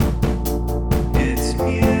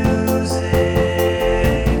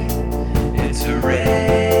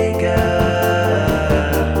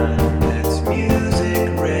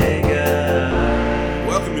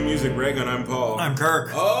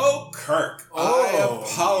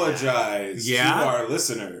apologize to our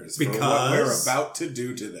listeners for what we're about to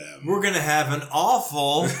do to them. We're going to have an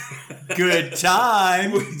awful good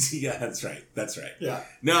time. Yeah, that's right. Yeah.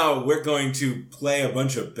 No, we're going to play a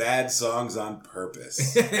bunch of bad songs on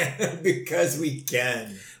purpose. Because we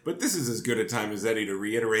can. But this is as good a time as any to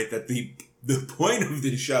reiterate that the point of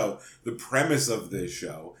this show, the premise of this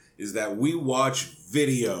show, is that we watch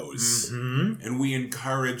videos and we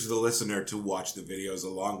encourage the listener to watch the videos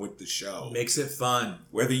along with the show. Makes it fun.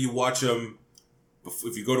 Whether you watch them,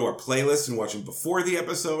 if you go to our playlist and watch them before the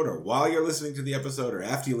episode or while you're listening to the episode or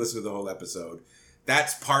after you listen to the whole episode,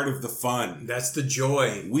 that's part of the fun. That's the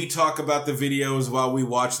joy. We talk about the videos while we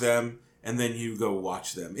watch them and then you go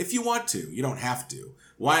watch them. If you want to, you don't have to.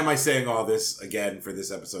 Why am I saying all this again for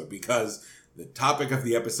this episode? Because the topic of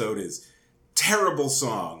the episode is terrible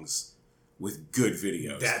songs with good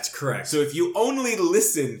videos. That's correct. So if you only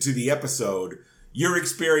listen to the episode, your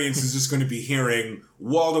experience is just going to be hearing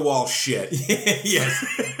wall-to-wall shit. Yes.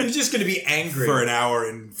 You're just going to be angry. For an hour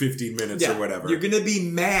and 15 minutes or whatever. You're going to be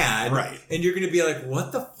mad. Right. And you're going to be like,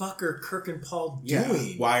 what the fuck are Kirk and Paul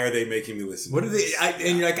doing? Why are they making me listen what to are this?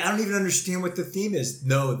 And you're like, I don't even understand what the theme is.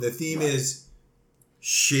 No, the theme is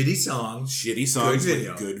shitty songs. Shitty songs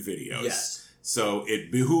with good videos. Yes. So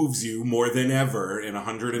it behooves you more than ever in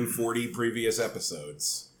 140 previous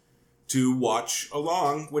episodes to watch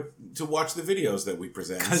along to watch the videos that we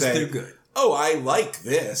present. Because they're good. Oh, I like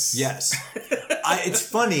this. Yes. It's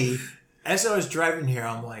funny. As I was driving here,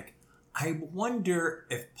 I'm like, I wonder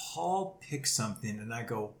if Paul picks something and I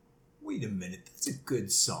go, wait a minute, that's a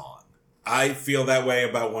good song. I feel that way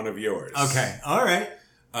about one of yours. Okay. All right.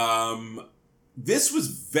 This was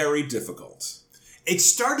very difficult. It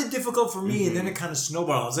started difficult for me and then it kind of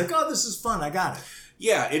snowballed. I was like, oh, this is fun. I got it.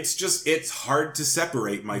 Yeah, it's hard to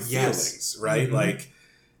separate my feelings, right? Mm-hmm. Like,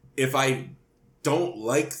 if I don't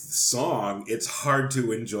like the song, it's hard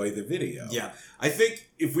to enjoy the video. Yeah. I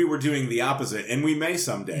think if we were doing the opposite, and we may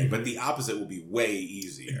someday, but the opposite will be way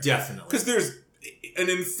easier. Definitely. Because there's an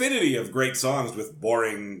infinity of great songs with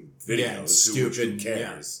boring videos. Yeah, stupid. Who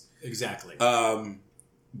cares? Yeah, exactly.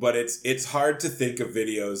 But it's hard to think of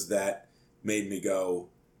videos that made me go,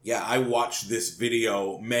 yeah, I watched this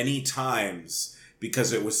video many times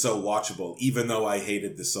because it was so watchable, even though I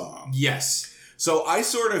hated the song. Yes. So I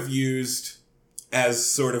sort of used as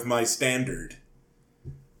sort of my standard,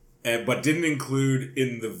 but didn't include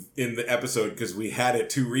in the episode because we had it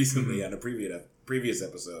too recently on a previous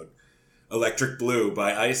episode, Electric Blue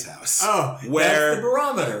by Icehouse. Oh, where, that's the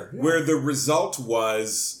barometer. Yeah. Where the result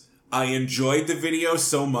was I enjoyed the video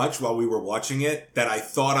so much while we were watching it that I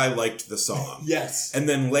thought I liked the song. Yes. And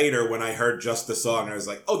then later when I heard just the song, I was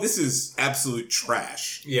like, oh, this is absolute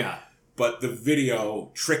trash. Yeah. But the video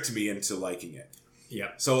tricked me into liking it.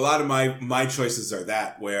 Yeah. So a lot of my choices are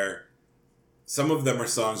that, where some of them are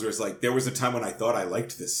songs where it's like, there was a time when I thought I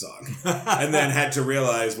liked this song. And then had to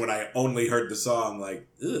realize when I only heard the song, like,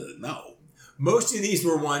 ugh, no. Most of these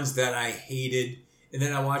were ones that I hated. And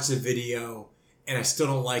then I watched the video and I still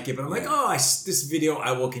don't like it, but I'm like, this video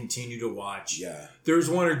I will continue to watch. Yeah. There's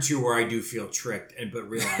one or two where I do feel tricked, but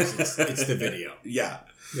realize it's the video. Yeah.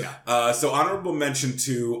 Yeah. So honorable mention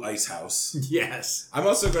to Icehouse. Yes. I'm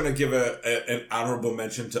also going to give an honorable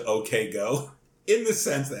mention to OK Go, in the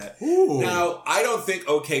sense that, Ooh. Now, I don't think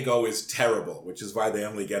OK Go is terrible, which is why they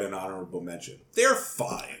only get an honorable mention. They're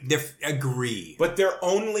fine. Agree. But they're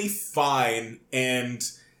only fine, and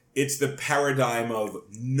it's the paradigm of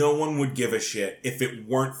no one would give a shit if it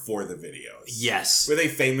weren't for the videos. Yes. Where they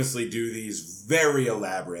famously do these very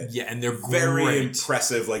elaborate, and they're very great.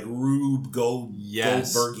 impressive, like Rube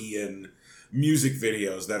Goldbergian music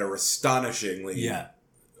videos that are astonishingly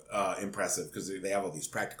impressive because they have all these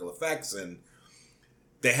practical effects, and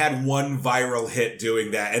they had one viral hit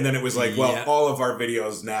doing that, and then it was like, well, all of our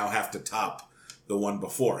videos now have to top the one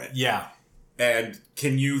before it. Yeah. And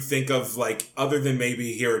can you think of, like, other than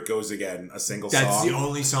maybe Here It Goes Again, a single song? That's the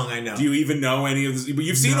only song I know. Do you even know any of this? But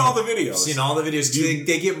you've seen all the videos. I've seen all the videos.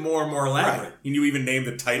 They get more and more elaborate. Right. Can you even name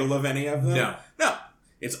the title of any of them? No.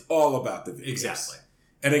 It's all about the videos. Exactly.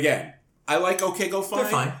 And again, I like OK Go Fine.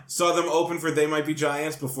 They're fine. Saw them open for They Might Be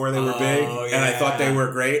Giants before they were big. And I thought they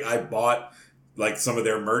were great. I bought, like, some of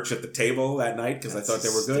their merch at the table that night because I thought they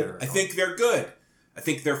were good. I think they're good. I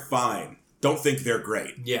think they're fine. Don't think they're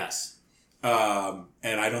great. Yes.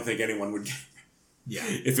 And I don't think anyone would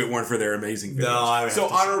if it weren't for their amazing videos. No, I would so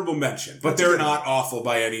honorable mention. But they're not awful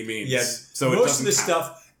by any means. Yes. So most of the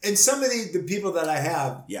stuff, and some of the people that I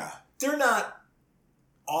have, yeah, they're not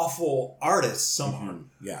awful artists, some are.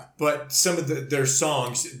 Yeah. But some of their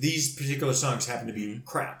songs, these particular songs happen to be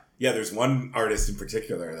crap. Yeah, there's one artist in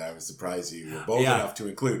particular that I was surprised you were bold enough to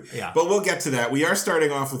include. Yeah. But we'll get to that. We are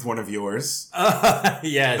starting off with one of yours.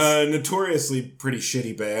 Yes. A notoriously pretty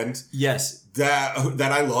shitty band. Yes.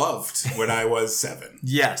 That I loved when I was 7.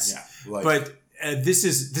 Yes. Yeah. But this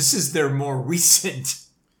is their more recent.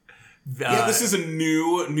 This is a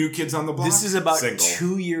new Kids on the Block. This is about single.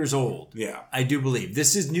 2 years old. Yeah. I do believe.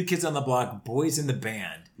 This is New Kids on the Block, Boys in the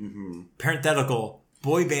Band. Mm-hmm. Parenthetical.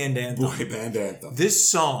 Boy band anthem. Boy band anthem. This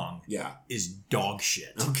song is dog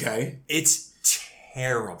shit. Okay. It's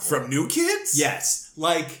terrible. From New Kids? Yes.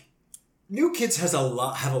 Like, New Kids have a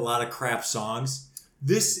lot of crap songs.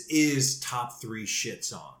 This is top 3 shit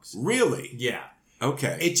songs. Really? Yeah.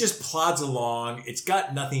 Okay. It just plods along. It's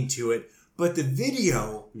got nothing to it. But the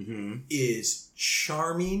video is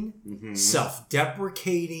charming,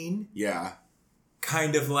 self-deprecating. Yeah.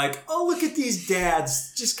 Kind of like, oh, look at these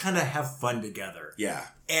dads just kind of have fun together. Yeah.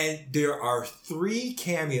 And there are 3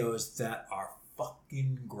 cameos that are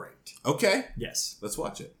fucking great. Okay. Yes. Let's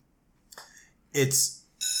watch it. It's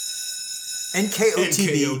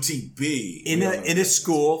NKOTB in a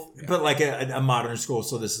school, but like a modern school.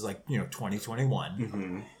 So this is like, 2021.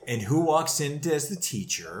 Mm-hmm. And who walks in as the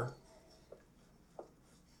teacher?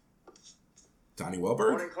 Donnie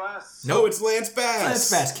Wahlberg? Morning, class. No, it's Lance Bass.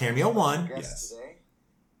 Lance Bass, cameo 1. Yes. Today,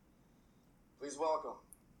 please welcome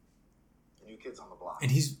the New Kids on the Block.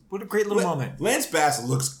 And what a great little moment. Lance Bass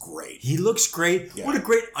looks great. He looks great. Yeah. What a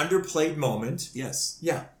great underplayed moment. Yes.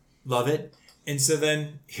 Yeah. Love it. And so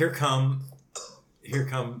then here come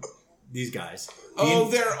these guys.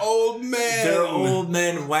 They're old men. They're old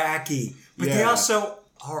men, wacky. But they also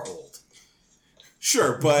are old.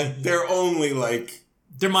 Sure, but they're only like...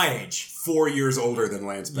 They're my age. 4 years older than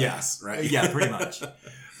Lance Bass, right? Yeah, pretty much.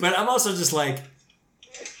 But I'm also just like...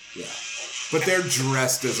 Yeah. But they're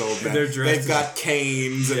dressed as old men. They've got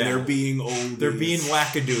canes and they're being old. They're being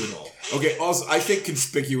wackadoodle. Okay, also, I think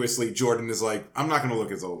conspicuously Jordan is like, I'm not going to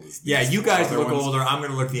look as old as these. Yeah, you guys look older. I'm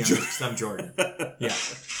going to look the younger because I'm Jordan. Yeah.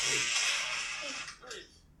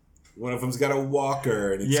 One of them's got a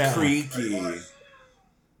walker and it's creaky.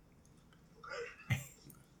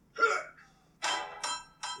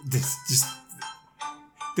 This just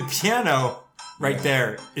the piano right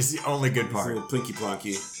there is the only good part. It's a little plinky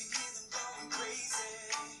plonky.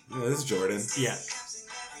 Yeah, this is Jordan. Yeah.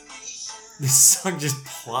 This song just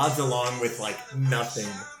plods along with like nothing.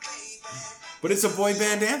 But it's a boy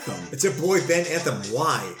band anthem. It's a boy band anthem.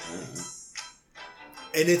 Why?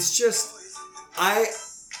 And it's just I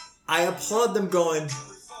applaud them going,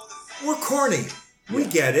 we're corny. We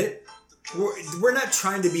get it. We're not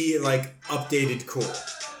trying to be like updated cool.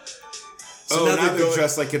 So now they're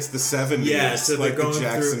dressed like it's the 70s. Yeah, so like they're going the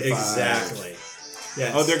Jackson through 5. exactly.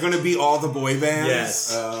 Yes. Oh, they're going to be all the boy bands?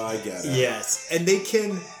 Yes. Oh, I get it. Yes. And they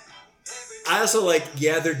can... I also like,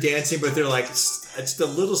 they're dancing, but they're like, it's a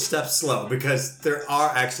little step slow because they are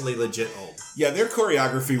actually legit old. Yeah, their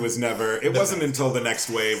choreography was never... It wasn't until the next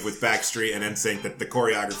wave with Backstreet and NSYNC that the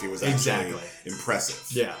choreography was actually impressive.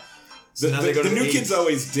 Yeah. So the New Kids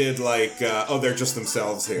always did like, they're just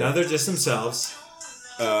themselves here. Now they're just themselves.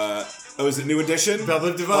 Is it New Edition?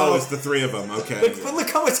 Belle DeVoe. Oh, it's the 3 of them. Okay. But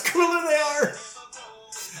look how much cooler they are.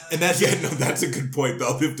 And that's a good point.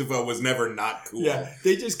 Belle DeVoe was never not cool. Yeah,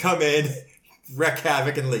 they just come in, wreak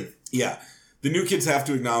havoc, and leave. Yeah. The New Kids have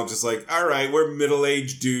to acknowledge it's like, all right, we're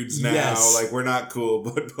middle-aged dudes now. Yes. Like, we're not cool.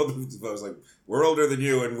 But Belle DeVoe's like, we're older than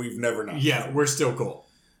you and we've never known. Yeah, we're still cool.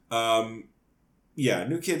 Yeah,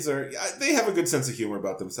 New Kids they have a good sense of humor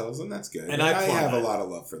about themselves, and that's good. And I have a lot of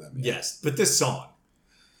love for them. Yeah. Yes, but this song.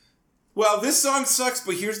 Well, this song sucks,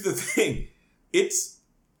 but here's the thing. It's...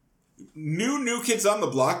 New Kids on the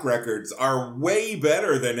Block records are way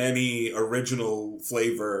better than any original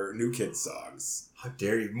flavor New Kids songs. How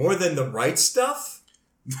dare you? More than The Right Stuff?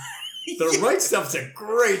 The Right Stuff's a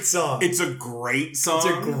great song. It's a great song. It's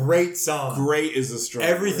a great song. Great is a strong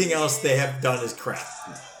Everything word. else they have done is crap.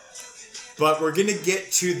 But we're going to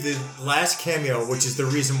get to the last cameo, which is the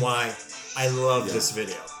reason why I love this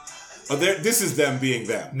video. Oh, this is them being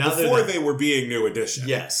them. Before they were being New Edition.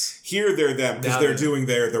 Yes. Here they're them because they're doing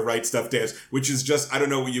The Right Stuff dance, which is just, I don't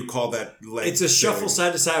know what you call that. It's a shuffle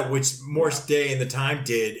side to side, which Morse Day and the Time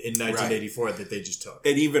did in 1984 that they just took.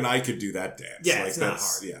 And even I could do that dance. Yeah, it's not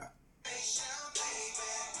hard. Yeah.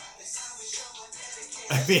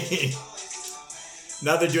 I mean,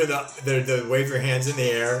 now they're doing the wave your hands in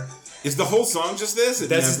the air. Is the whole song just this?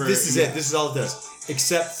 This is it. This is all it does.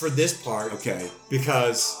 Except for this part. Okay.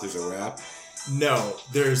 Because... There's a rap? No.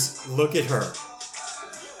 There's... Look at her.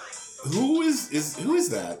 Who is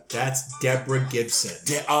that? That's Deborah Gibson.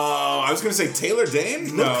 I was going to say Taylor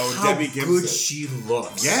Dayne? Debbie Gibson. Look how good she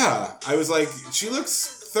looks. Yeah. I was like, she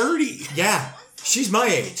looks 30. Yeah. She's my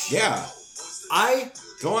age. Yeah.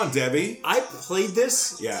 Go on, Debbie. I played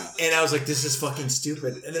this. Yeah. And I was like, this is fucking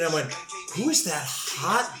stupid. And then I went, who is that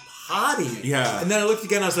hottie? Yeah. And then I looked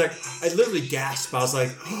again, and I was like, I literally gasped. I was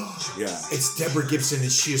like, yeah. It's Deborah Gibson,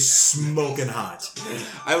 and she is smoking hot.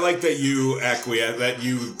 I like that you that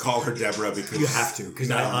you call her Deborah because... You have to,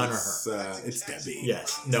 because I honor her. It's Debbie.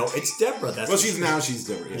 Yes. No, it's Deborah. That's she's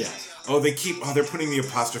Deborah. Yeah. Oh, they're putting the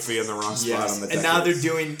apostrophe in the wrong spot on the decades.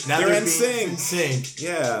 And now they're in sync.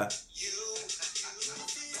 Yeah.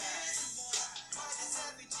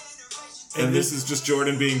 And this is just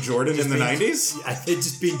Jordan being Jordan in the 90s? I think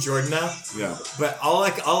just being Jordan now. Yeah. But all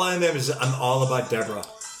I know is I'm all about Deborah.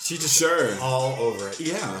 She just all over it.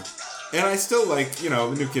 Yeah. And I still like, the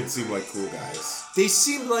new kids seem like cool guys. They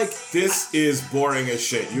seem like... This is boring as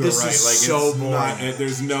shit. You were right. This is so boring.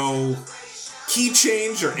 There's no key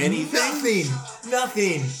change or anything.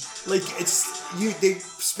 Nothing. Like, they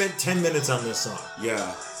spent 10 minutes on this song.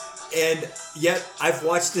 Yeah. And yet, I've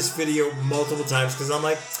watched this video multiple times because I'm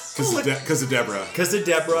like... Because of Deborah. Because of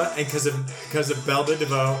Deborah and because of Belba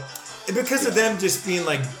DeVoe. And because of them just being,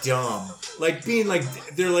 like, dumb. Like, being, like...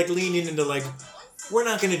 They're, like, leaning into, like... We're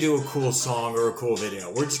not going to do a cool song or a cool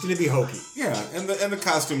video. We're just going to be hokey. Yeah, and the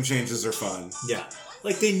costume changes are fun. Yeah.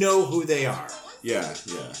 Like, they know who they are. Yeah.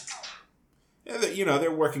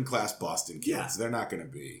 They're working class Boston kids. Yeah. They're not going to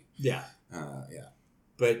be. Yeah. Yeah.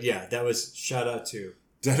 But, yeah, that was... Shout out to...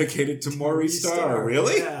 Dedicated to Maurice Starr.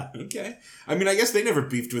 Really? Yeah. Okay. I mean, I guess they never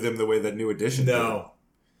beefed with him the way that New Edition did. No.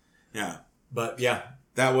 Yeah. But, yeah.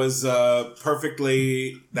 That was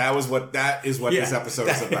perfectly... That is what this episode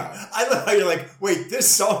is about. I love how you're like, wait,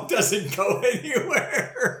 this song doesn't go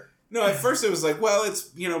anywhere. No, at first it was like, well, it's,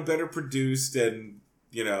 better produced and,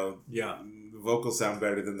 Yeah. the vocals sound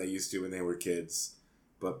better than they used to when they were kids.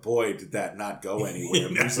 But boy, did that not go anywhere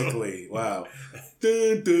musically. Wow. That's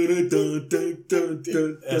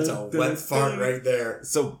a wet fart right there.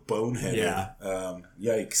 So boneheaded. Yeah.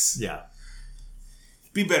 Yikes. Yeah.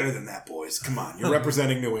 Be better than that, boys. Come on. You're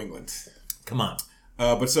representing New England. Come on.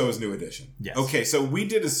 But so is New Edition. Yes. Okay, so we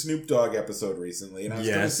did a Snoop Dogg episode recently, and I was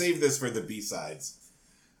going to save this for the B-sides.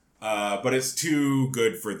 But it's too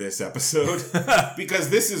good for this episode.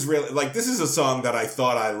 Because this is really... this is a song that I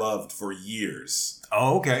thought I loved for years.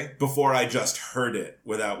 Oh, okay. Before I just heard it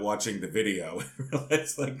without watching the video. I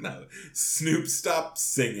realized, no, Snoop, stop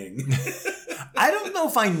singing. I don't know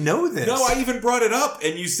if I know this. No, I even brought it up,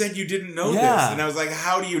 and you said you didn't know this. And I was like,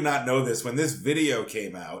 how do you not know this? When this video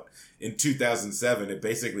came out in 2007, it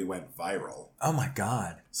basically went viral. Oh, my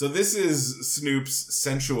God. So this is Snoop's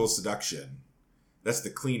Sensual Seduction. That's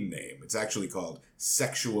the clean name. It's actually called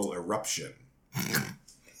Sexual Eruption.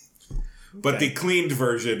 But the cleaned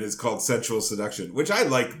version is called Sensual Seduction, which I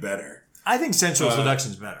like better. I think Sensual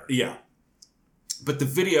Seduction's better. Yeah. But the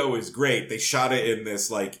video is great. They shot it in this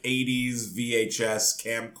 80s VHS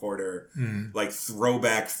camcorder,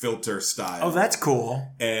 throwback filter style. Oh, that's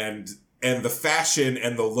cool. And the fashion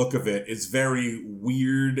and the look of it is very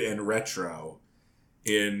weird and retro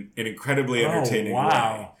in an incredibly entertaining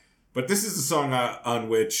way. But this is a song on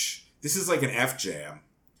which this is like an F jam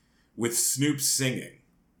with Snoop singing.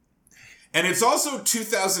 And it's also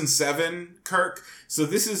 2007, Kirk. So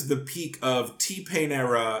this is the peak of T-Pain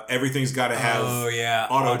era. Everything's got to have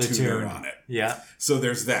auto-tuner on it. Yeah. So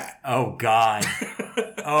there's that. Oh, God.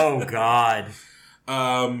 Oh, God.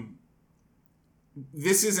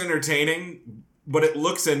 This is entertaining, but it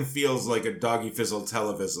looks and feels like a Doggy Fizzle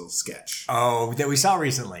Televizzle sketch. Oh, that we saw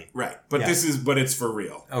recently. Right. But it's for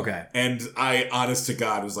real. Okay. And I, honest to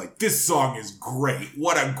God, was like, this song is great.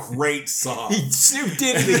 What a great song. Snoop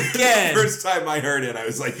did it again. The first time I heard it, I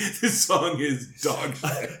was like, this song is dog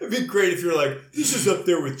shit. It'd be great if you're like, this is up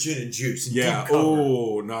there with Gin and Juice. And yeah.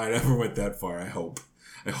 Oh, no, I never went that far, I hope.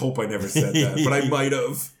 I hope I never said that, but I might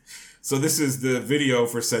have. So this is the video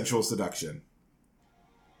for Sensual Seduction.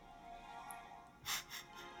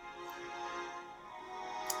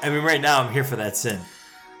 I mean, right now, I'm here for that sin.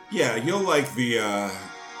 Yeah, you'll like the,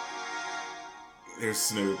 there's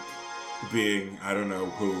Snoop being, I don't know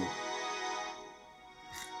who.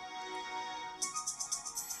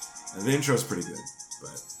 And the intro's pretty good,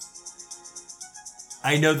 but...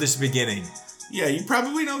 I know this beginning. Yeah, you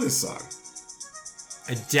probably know this song.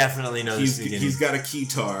 I definitely know this beginning. He's got a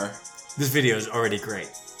keytar. This video is already great.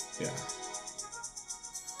 Yeah.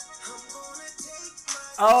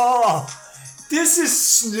 Oh! This is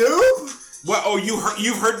Snoop? What? Oh,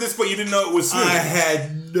 you've heard this, but you didn't know it was Snoop. I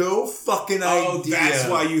had no fucking idea. Oh, that's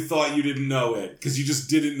why you thought you didn't know it. Because you just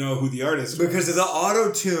didn't know who the artist was. Because of the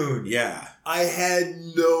auto-tune. Yeah. I had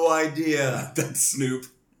no idea. That's Snoop.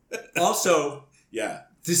 Also, yeah.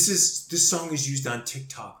 This song is used on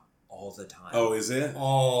TikTok all the time. Oh, is it?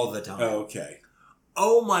 All the time. Oh, okay.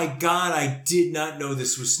 Oh my God, I did not know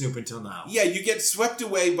this was Snoop until now. Yeah, you get swept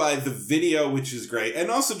away by the video, which is great, and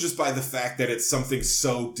also just by the fact that it's something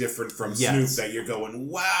so different from Snoop that you're going,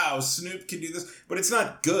 wow, Snoop can do this, but it's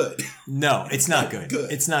not good. No, it's not good.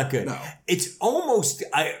 It's not good. No. It's almost,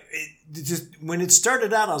 just when it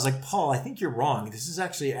started out, I was like, Paul, I think you're wrong. This is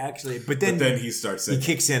actually, but then he starts saying, he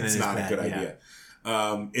kicks in and it's it's not bad. a good idea.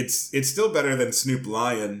 It's still better than Snoop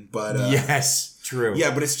Lion, but yes, true.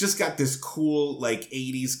 Yeah, but it's just got this cool like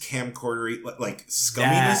 80s camcordery like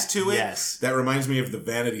scumminess to it. Yes, that reminds me of the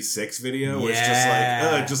Vanity 6 video, where it's just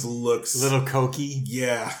like it just looks a little cokey.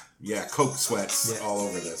 Yeah, Coke sweats all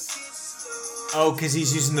over this. Oh, because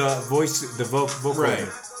he's using the vocal right.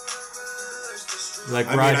 Like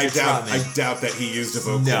I Roger mean, Troutman. I doubt that he used a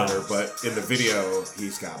vocoder, but in the video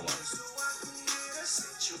he's got one.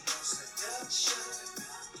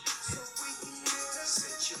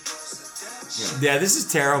 Yeah, this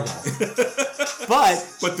is terrible.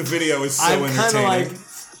 but the video is so entertaining.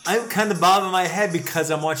 I'm kind of bobbing my head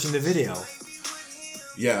because I'm watching the video.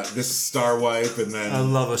 Yeah, this star wipe and then... I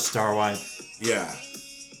love a star wipe. Yeah.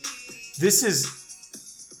 This is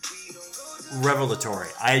revelatory.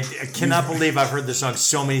 I cannot believe I've heard this song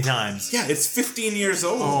so many times. Yeah, it's 15 years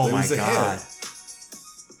old. Oh my God.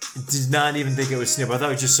 Did not even think it was Snoop. I thought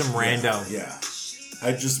it was just some rando. Yeah.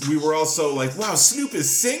 We were all so like, wow, Snoop is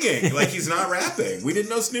singing. Like, he's not rapping. We didn't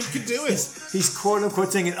know Snoop could do it. He's quote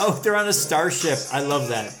unquote singing, oh, they're on a starship. I love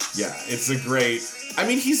that. Yeah, it's a great, I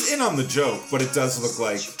mean, he's in on the joke, but it does look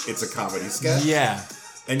like it's a comedy sketch. Yeah.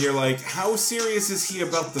 And you're like, how serious is he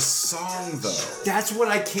about the song, though? That's what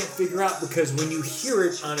I can't figure out, because when you hear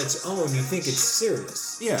it on its own, you think it's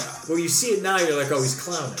serious. Yeah. But when you see it now, you're like, oh, he's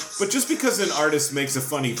clowning. But just because an artist makes a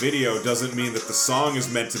funny video doesn't mean that the song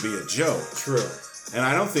is meant to be a joke. True. And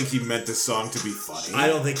I don't think he meant this song to be funny. I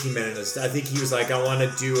don't think he meant it. I think he was like, I want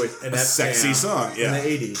to do a sexy song, yeah. In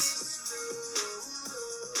the 80s.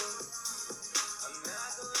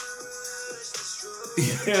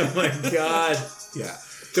 Oh my God. Yeah.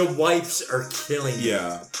 The wipes are killing me.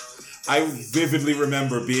 Yeah. I vividly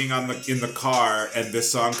remember being in the car and this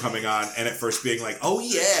song coming on and at first being like, oh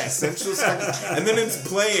yeah, sensual sex. And then it's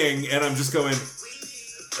playing and I'm just going,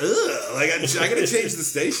 ugh, like I gotta change the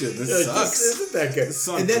station. This sucks. This isn't that good. This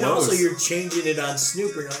song and then blows. Also you're changing it on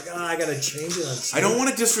Snoop. And you're like, I gotta change it on Snoop. I don't want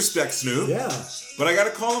to disrespect Snoop. Yeah. But I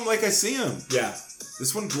gotta call him like I see him. Yeah.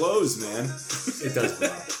 This one blows, man. It does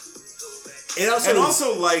blow. And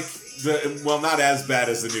also like not as bad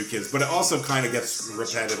as the New Kids, but it also kind of gets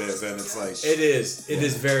repetitive, and it's like it is. It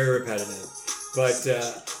is very repetitive, but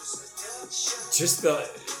just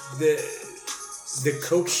the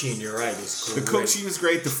coke sheen. You're right. Is great. The coke sheen is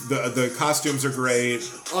great. The costumes are great.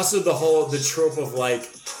 Also, the trope of like,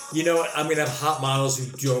 you know what? I'm gonna have hot models who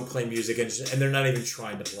don't play music and they're not even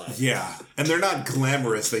trying to play. Yeah, and they're not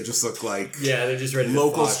glamorous. They just look like they're just ready.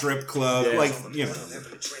 Local strip club, yeah. like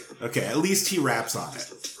Okay, at least he raps on it,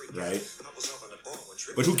 right?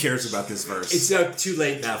 But who cares about this verse? It's too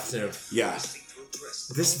late now, Snoop. Yeah.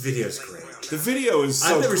 This video's great. The video is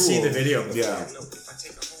so I've never cool. seen the video before. Yeah.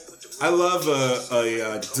 I love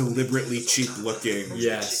a deliberately cheap-looking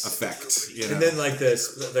effect. You know? And then like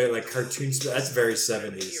the like cartoons. That's very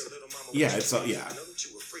 70s. Yeah, it's yeah.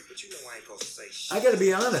 I gotta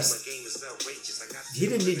be honest. He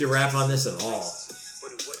didn't need to rap on this at all.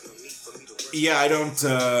 Yeah, I don't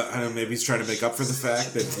know. Maybe he's trying to make up for the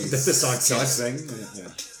fact that the song can't sing.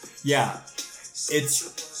 Yeah.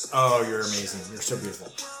 It's. Oh, you're amazing. You're so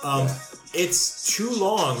beautiful. It's too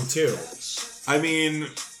long too. I mean,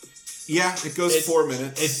 yeah, it goes 4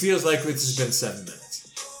 minutes. It feels like this has been 7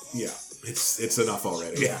 minutes. Yeah, it's enough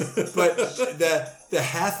already. Yeah, but the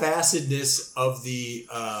half-assedness of the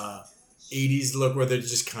 80s look, where they're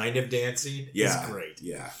just kind of dancing, is great.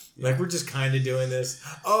 Yeah. Like, we're just kind of doing this.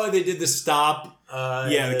 Oh, they did the stop.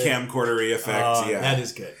 The camcordery effect. Yeah, that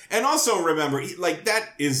is good. And also remember, like,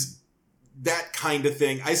 that kind of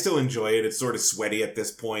thing. I still enjoy it. It's sort of sweaty at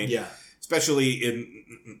this point. Yeah. Especially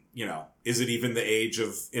in, is it even the age of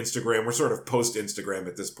Instagram? We're sort of post-Instagram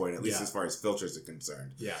at this point, at least as far as filters are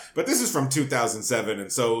concerned. Yeah. But this is from 2007, and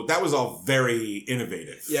so that was all very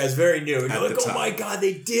innovative. Yeah, it's very new. And you're like, oh my God,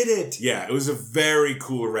 they did it. Yeah, it was a very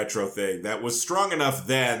cool retro thing that was strong enough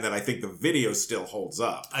then that I think the video still holds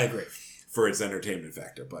up. I agree. For its entertainment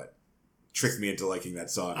factor, but tricked me into liking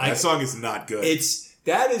that song. That song is not good.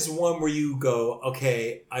 That is one where you go,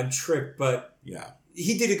 okay, I'm tricked, but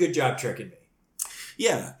he did a good job tricking me.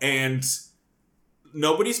 Yeah, and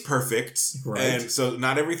nobody's perfect, right? And so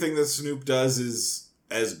not everything that Snoop does is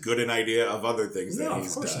as good an idea of other things that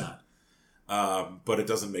he's done. No, of course But it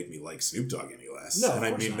doesn't make me like Snoop Dogg any less. No, and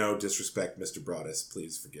I mean no disrespect, Mr. Broadus.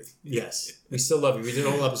 Please forgive me. Yes. We still love you. We did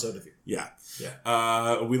a whole episode of you. Yeah.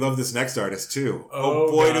 Yeah. We love this next artist, too.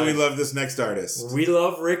 Oh boy, do we love this next artist. We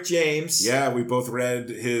love Rick James. Yeah, we both read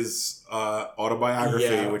his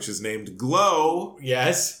autobiography, which is named Glow.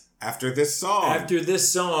 Yes. After this song.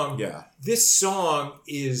 Yeah. This song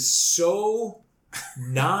is so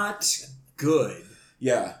not good.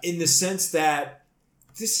 Yeah. In the sense that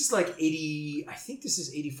this is like 80, I think this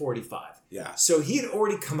is 84, 85. Yeah. So he had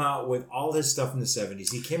already come out with all his stuff in the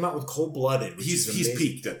 70s. He came out with Cold Blooded. He's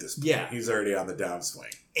peaked at this point. Yeah. He's already on the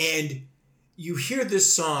downswing. And you hear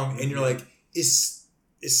this song and you're like, is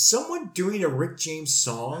someone doing a Rick James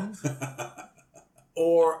song?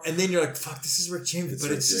 And then you're like, fuck, this is Rick James.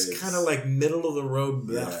 But it's just kind of like middle of the road.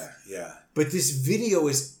 Yeah. But this video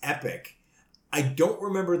is epic. I don't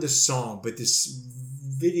remember the song, but this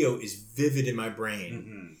video is vivid in my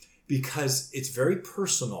brain because it's very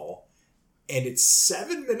personal and it's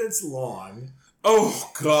 7 minutes long.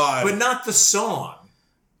 Oh, God. But not the song.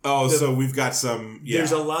 Oh, so we've got some... Yeah.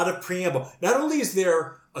 There's a lot of preamble. Not only is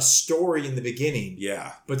there a story in the beginning,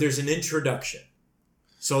 but there's an introduction.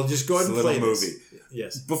 So I'll just go ahead and play this. Movie.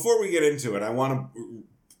 Yes. Before we get into it, I want to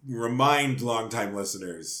remind longtime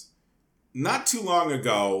listeners, not too long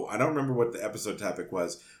ago, I don't remember what the episode topic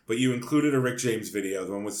was, but you included a Rick James video,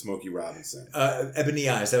 the one with Smokey Robinson. Ebony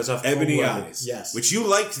Eyes. That was off Ebony Eyes. Yes. Which you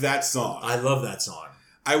liked that song. I love that song.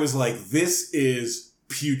 I was like, this is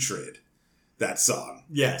putrid, that song.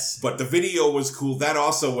 Yes. But the video was cool. That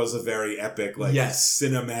also was a very epic,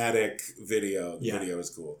 cinematic video. The video was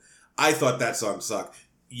cool. I thought that song sucked.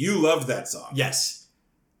 You loved that song. Yes.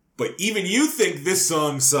 But even you think this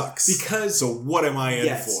song sucks. So what am I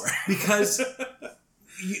in for? Because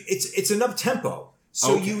it's an up-tempo.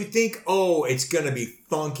 So you would think, it's going to be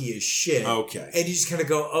funky as shit. Okay. And you just kind of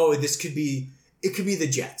go, it could be the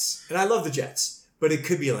Jets. And I love the Jets. But it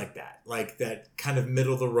could be like that. Like that kind of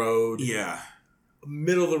middle of the road. Yeah.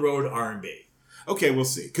 Middle of the road R&B. Okay, we'll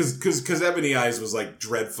see. Because Ebony Eyes was like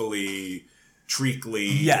dreadfully, treacly.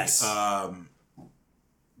 Yes. A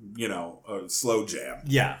slow jam.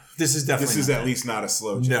 Yeah. This is definitely at least not a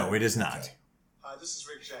slow jam. No, it is not. Okay. Hi, this is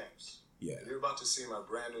Rick James. Yeah. And you're about to see my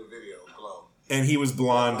brand new video, Glow. And he was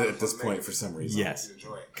blonde at this point for some reason. Yes.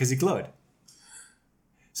 Because he glowed.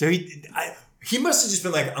 So he must have just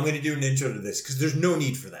been like, I'm going to do an intro to this because there's no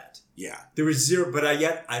need for that. Yeah. There was zero, but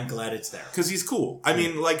yet I'm glad it's there. Because he's cool. I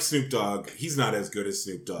mean, like Snoop Dogg, he's not as good as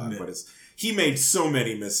Snoop Dogg, but he made so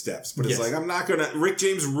many missteps. But it's like, I'm not going to... Rick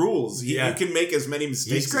James rules. You can make as many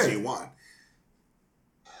mistakes as you want.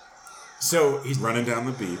 So he's running down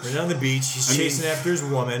the beach. He's chasing after his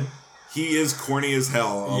woman. He is corny as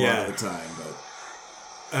hell a lot of the time.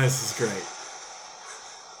 But this is great.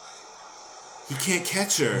 He can't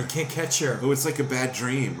catch her. Oh, it's like a bad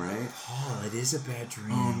dream, right? Oh, it is a bad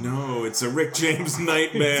dream. Oh, no. It's a Rick James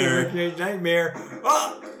nightmare. It's a Rick James nightmare.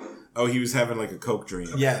 Oh, he was having like a coke dream.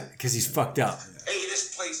 Yeah, because he's fucked up. Hey,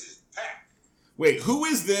 this place is packed. Wait, who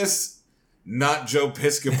is this? Not Joe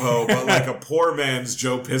Piscopo, but like a poor man's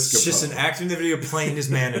Joe Piscopo. It's just an actor in the video playing his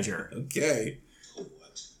manager. Okay.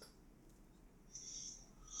 What?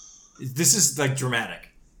 This is like dramatic.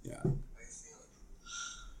 Yeah. How you feeling?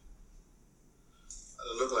 I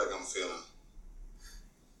don't look like I'm feeling.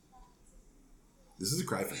 This is a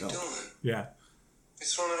cry for help. What are you doing? Yeah.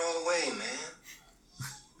 It's throwing it all away, man.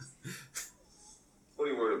 What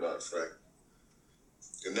are you worried about, Frank?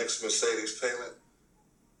 Your next Mercedes payment?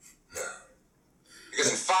 No. Because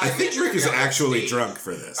in 5 I think Rick is actually drunk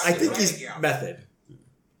for this. I think he's method. Would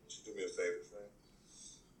you do me a favor, Frank?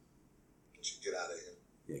 Would you get out of here?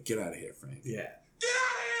 Yeah, get out of here, Frank. Yeah. Get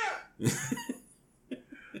out of here!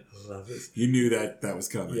 I love it. You knew that was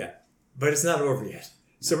coming. Yeah. But it's not over yet.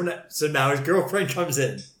 So now his girlfriend comes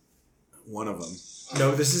in. One of them.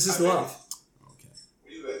 No, this is his love. Okay.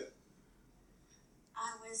 Where you at?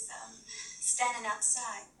 I was standing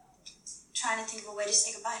outside, trying to think of a way to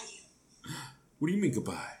say goodbye to you. What do you mean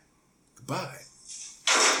goodbye? Goodbye.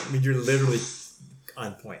 I mean, you're literally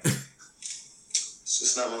on point. It's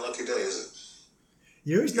just not my lucky day, is it?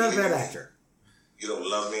 You know he's not a bad actor. You don't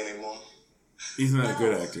love me anymore? He's not a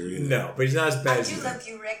good actor either. No, but he's not as bad I as do you. love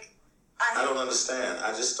you, Rick. I don't understand.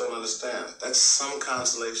 I just don't understand. That's some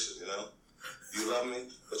consolation, you know? You love me,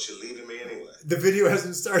 but you're leaving me anyway. The video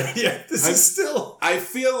hasn't started yet. This is still... I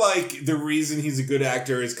feel like the reason he's a good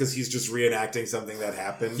actor is because he's just reenacting something that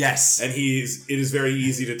happened. Yes. And it is very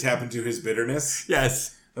easy to tap into his bitterness.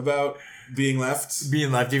 Yes. About being left.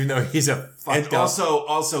 Even though he's a fucked and up.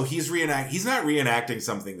 also he's not reenacting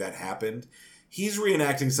something that happened. he's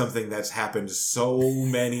reenacting something that's happened so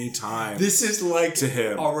many times. This is like to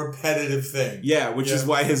him a repetitive thing. Yeah, which is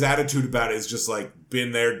why his attitude about it is just like,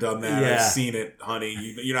 been there, done that. Yeah. I've seen it,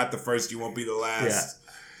 honey. You're not the first. You won't be the last.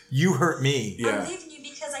 Yeah. You hurt me. Yeah. I'm leaving you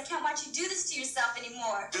because I can't watch you do this to yourself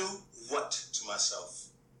anymore. Do what to myself?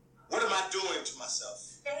 What am I doing to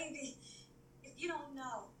myself? Baby, if you don't know,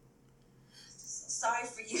 I'm so sorry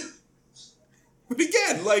for you. But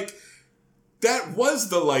again, like, that was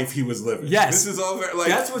the life he was living. Yes. This is all very, like...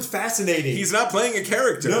 That's what's fascinating. He's not playing a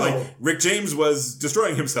character. No. Like, Rick James was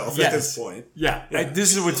destroying himself at this point. Yeah.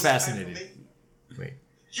 This is what's fascinating. Wait.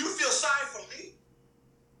 You feel sorry for me?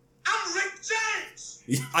 I'm Rick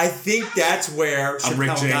James! I think that's where Chappelle I'm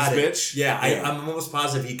Rick James, got it. bitch. Yeah, I'm almost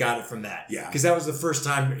positive he got it from that. Yeah. Because that was the first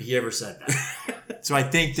time he ever said that. So I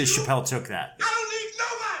think that Chappelle took that. I don't need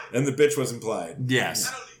nobody! And the bitch was implied. Yes.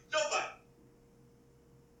 I don't need nobody.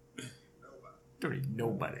 Don't need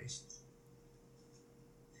nobody.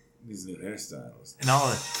 These new hairstyles. And all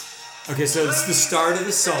of Okay, so it's the start of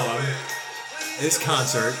the song. This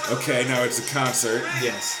concert. Okay, now it's a concert.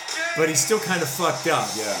 Yes. But he's still kind of fucked up.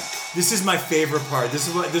 Yeah. This is my favorite part. This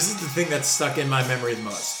is the thing that's stuck in my memory the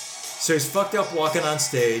most. So he's fucked up walking on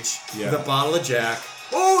stage with a bottle of Jack.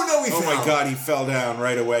 Oh no, he fell. Oh my god, he fell down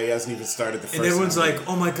right away. He hasn't even started the first And everyone's number. like,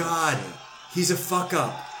 oh my god, he's a fuck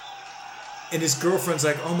up. And his girlfriend's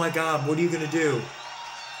like, oh my god, what are you gonna do?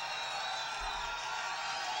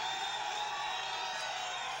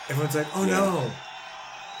 Everyone's like, oh no.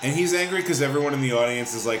 And he's angry because everyone in the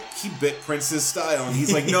audience is like, he bit Prince's style. And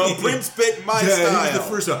he's like, no, Prince bit my style. Here's the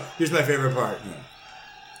first one. Here's my favorite part. Yeah.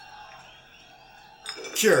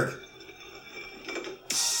 Kirk.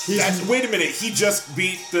 Wait a minute. He just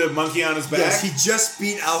beat the monkey on his back? Yes, he just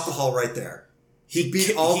beat alcohol right there. He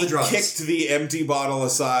beat all the drugs. He kicked the empty bottle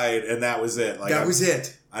aside, and that was it. Like, that was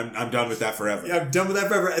it. I'm done with that forever. Yeah, I'm done with that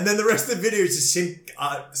forever. And then the rest of the video is just him.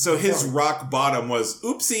 So his rock bottom was,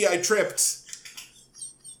 oopsie, I tripped.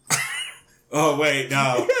 Oh, wait,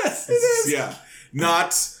 no. Yes, it is. Yeah.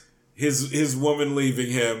 Not his woman leaving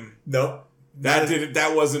him. Nope.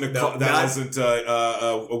 That wasn't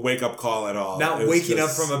a wake up call at all. Not waking up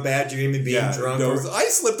from a bad dream and being drunk. I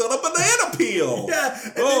slipped on a banana peel. Yeah.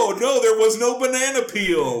 No, there was no banana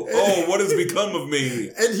peel. Oh, what has become of me?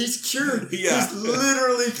 And he's cured. Yeah. He's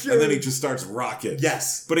literally cured. And then he just starts rocking.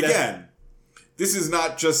 Yes. But again, this is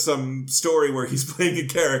not just some story where he's playing a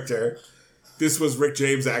character. This was Rick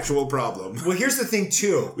James' actual problem. Well, here's the thing,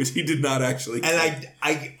 too. Which he did not actually And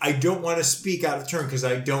I don't want to speak out of turn because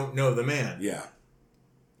I don't know the man. Yeah.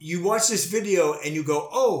 You watch this video and you go,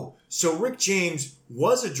 oh, so Rick James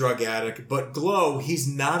was a drug addict, but Glow, he's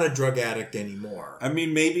not a drug addict anymore. I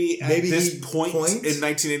mean, maybe at this point in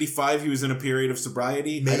 1985, he was in a period of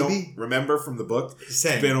sobriety. Maybe. I don't remember from the book.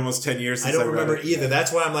 Same. It's been almost 10 years since I don't remember either.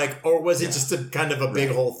 That's why I'm like, or was it just a kind of a big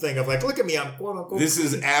whole thing of like, look at me, I'm quote unquote. This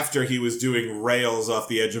is after he was doing rails off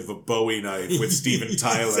the edge of a Bowie knife with Steven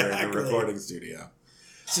Tyler in the recording studio.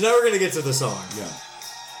 So now we're going to get to the song. Yeah.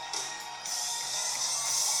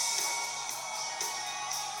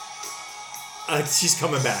 She's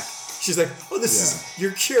coming back. She's like, oh,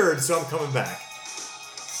 you're cured, so I'm coming back.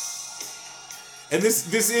 And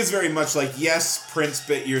this is very much like, yes, Prince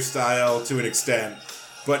bit your style to an extent,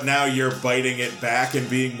 but now you're biting it back and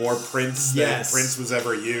being more Prince than Prince was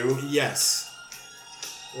ever you. Yes.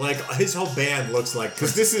 Like, his whole band looks like...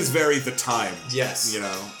 Because this is very the time. Yes. You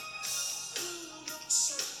know?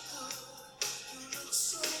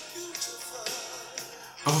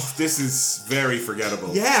 Oh, this is very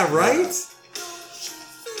forgettable. Yeah, right? Yeah.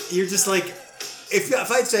 You're just like...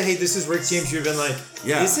 If I'd said, hey, this is Rick James, you'd have been like,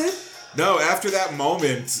 is it? No, after that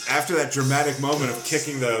moment, after that dramatic moment of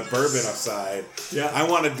kicking the bourbon upside, I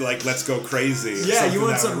wanted, like, Let's Go Crazy. Yeah, you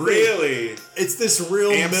want something really... It's this real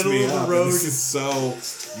middle of the road. This is so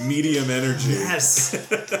medium energy. Yes.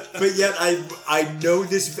 But yet, I know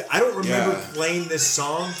this... I don't remember playing this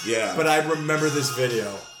song, but I remember this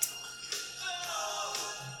video.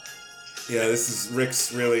 Yeah, this is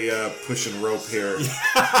Rick's really pushing rope here.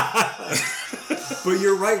 But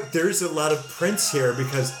you're right. There's a lot of Prince here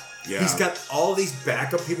because he's got all these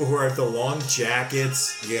backup people who have the long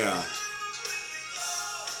jackets. Yeah.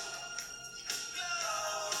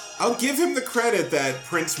 I'll give him the credit that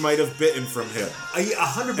Prince might have bitten from him.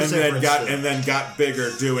 100%. And then got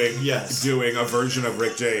bigger doing a version of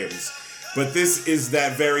Rick James. But this is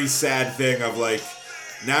that very sad thing of like,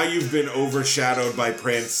 now you've been overshadowed by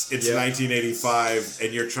Prince. It's 1985,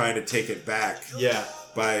 and you're trying to take it back. Yeah.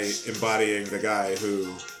 By embodying the guy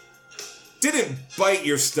who didn't bite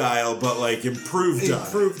your style, but like improved on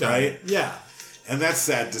it, right? Yeah. And that's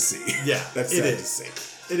sad to see. Yeah. That's sad to see.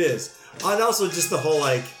 It is. And also just the whole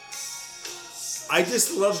like, I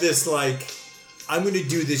just love this, like, I'm going to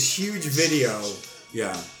do this huge video.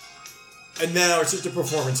 Yeah. And now it's just a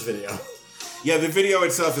performance video. Yeah, the video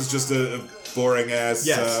itself is just a boring ass,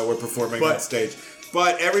 we're performing on stage.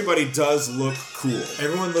 But everybody does look cool.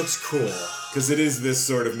 Everyone looks cool. Because it is this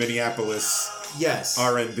sort of Minneapolis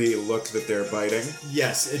R&B look that they're biting.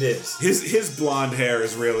 Yes, it is. His blonde hair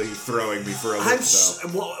is really throwing me for a loop,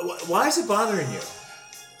 though. Why is it bothering you?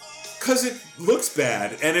 Because it looks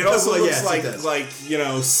bad, and it also looks like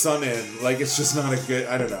sun in. Like, it's just not a good.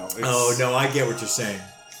 I don't know. No, I get what you're saying.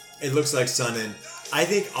 It looks like sun in. I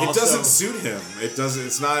think also it doesn't suit him. It doesn't.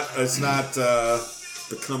 It's not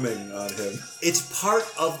becoming on him. It's part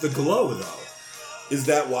of the glow, though. Is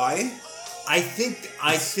that why? I think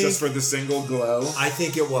just for the single glow. I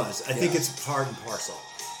think it was. I think it's part and parcel.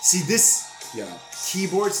 See this? Yeah.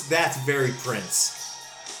 Keyboards. That's very Prince.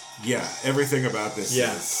 Yeah. Everything about this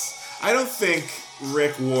is. I don't think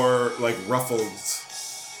Rick wore like ruffled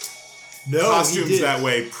costumes that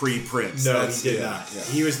way pre-Prince. No, he did not. Yeah.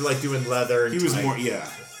 He was like doing leather. And he was tight. more.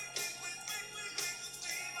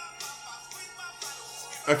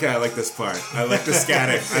 Okay, I like this part. I like the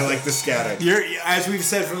scatting. You're, as we've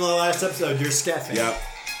said from the last episode, you're a scat fan. Yep.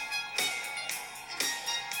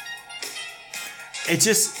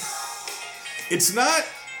 It's not.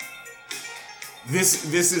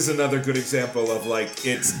 This is another good example of like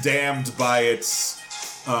it's damned by its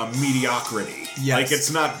mediocrity. Yes. Like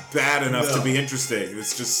it's not bad enough to be interesting.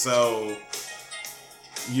 It's just so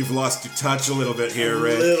you've lost your touch a little bit here,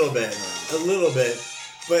 Rick. A little bit.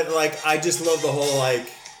 But like I just love the whole like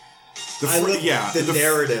the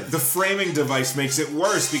narrative. The framing device makes it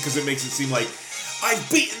worse because it makes it seem like I've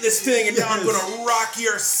beaten this thing and now I'm gonna rock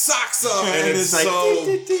your socks off. And it's like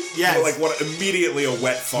so like what immediately a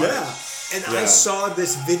wet fart. Yeah. And I saw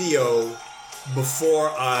this video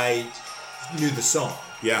before I knew the song.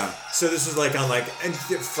 Yeah. So this was like on like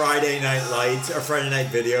Friday Night Lights or Friday Night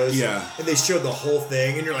Videos. Yeah. And they showed the whole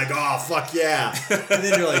thing and you're like, oh, fuck yeah. And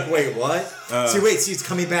then you're like, wait, what? See, it's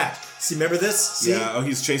coming back. See, remember this? See? Yeah. Oh,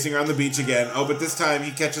 he's chasing her on the beach again. Oh, but this time he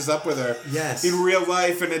catches up with her. Yes. In real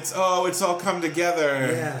life, and it's all come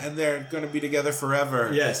together. Yeah. And they're going to be together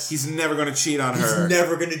forever. Yes. He's never going to cheat on her. He's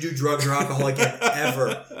never going to do drugs or alcohol again,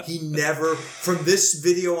 ever. He never, from this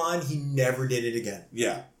video on, he never did it again.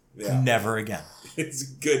 Yeah. Yeah. Never again. It's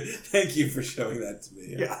good. Thank you for showing that to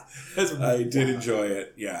me. Yeah. I did enjoy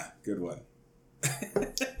it. Yeah. Good one.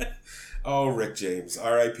 Oh, Rick James.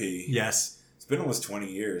 R.I.P. Yes. It's been almost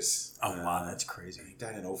 20 years. Oh, wow. That's crazy. He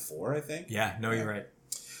died in 2004, I think. Yeah. No, you're right.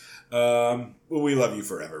 Well, we love you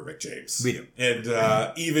forever, Rick James. We do. And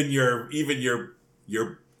even your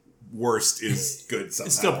worst is good somehow.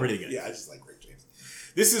 It's still pretty good. Yeah, I just like Rick James.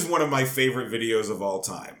 This is one of my favorite videos of all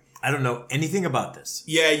time. I don't know anything about this.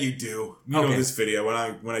 Yeah, you do. You know this video.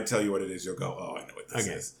 When I tell you what it is, you'll go, oh, I know what this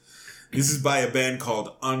is. This is by a band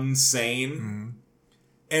called Unsane. Mm-hmm.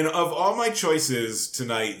 And of all my choices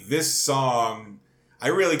tonight, this song, I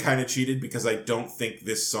really kind of cheated because I don't think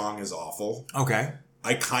this song is awful. Okay.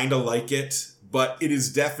 I kind of like it, but it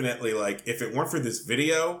is definitely like, if it weren't for this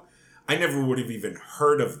video, I never would have even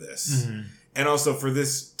heard of this. Mm-hmm. And also for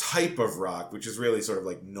this type of rock, which is really sort of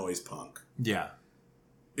like noise punk. Yeah.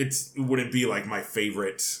 It wouldn't be like my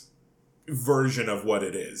favorite version of what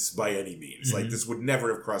it is by any means. Mm-hmm. Like this would never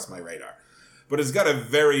have crossed my radar. But it's got a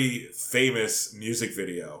very famous music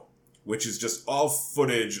video, which is just all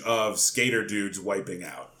footage of skater dudes wiping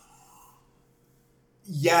out.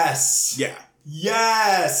 Yes. Yeah.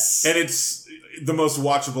 Yes. And it's the most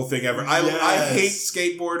watchable thing ever. I hate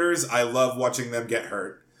skateboarders. I love watching them get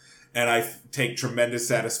hurt. And I take tremendous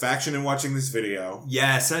satisfaction in watching this video.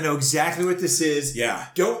 Yes, I know exactly what this is. Yeah.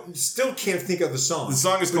 Still can't think of the song. The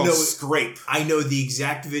song is called Scrape. I know the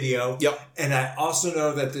exact video. Yep. And I also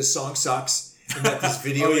know that this song sucks and that this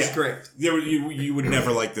video is great. You would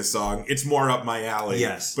never like this song. It's more up my alley.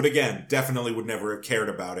 Yes. But again, definitely would never have cared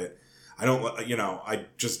about it. I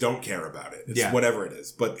just don't care about it. It's whatever it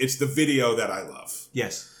is. But it's the video that I love.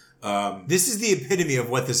 Yes. This is the epitome of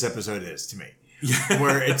what this episode is to me.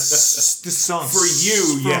 Where it's the song for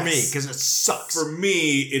you, for me, because it sucks. For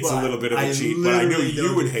me, it's a little bit of a cheat, but I know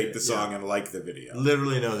you would hate the song and like the video.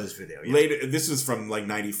 Literally know this video. Yeah. Later, this was from like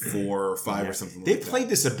 94 or 5 or something. They played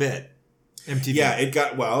this a bit. MTV. Yeah,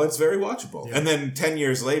 it's very watchable. Yeah. And then 10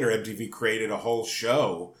 years later, MTV created a whole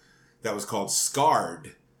show that was called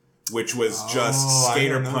Scarred, which was just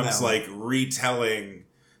skater punks like retelling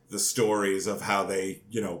the stories of how they,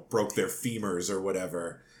 broke their femurs or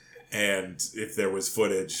whatever. And if there was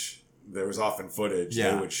footage, there was often footage,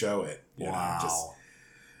 they would show it.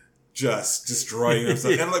 Just destroying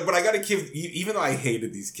themselves. And but I gotta give, even though I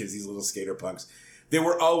hated these kids, these little skater punks, they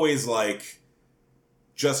were always like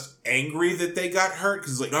just angry that they got hurt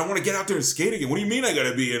because like, no, I want to get out there and skate again. What do you mean I got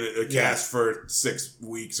to be in a cast for 6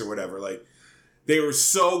 weeks or whatever? Like, they were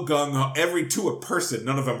so gung-ho. To a person,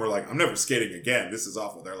 none of them were like, I'm never skating again. This is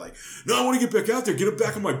awful. They're like, no, I want to get back out there. Get it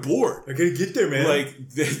back on my board. I got to get there, man. Like,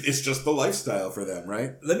 it's just the lifestyle for them,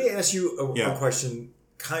 right? Let me ask you a question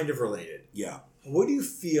kind of related. Yeah. What do you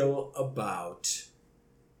feel about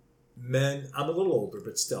men? I'm a little older,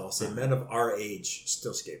 but still, I'll say men of our age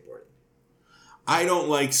still skateboarding. I don't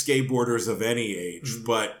like skateboarders of any age,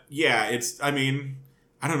 but yeah,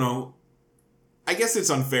 I don't know. I guess it's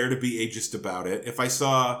unfair to be ageist about it. If I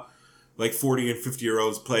saw like 40 and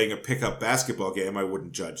 50-year-olds playing a pickup basketball game, I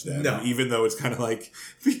wouldn't judge them. No. Even though it's kind of like,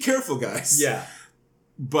 be careful, guys. Yeah.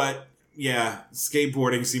 But yeah,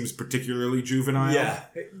 skateboarding seems particularly juvenile. Yeah,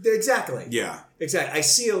 exactly. Yeah. Exactly. I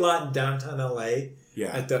see a lot in downtown LA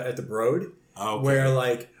at the Broad, where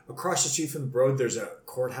like across the street from the Broad, there's a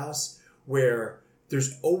courthouse where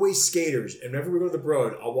there's always skaters. And whenever we go to the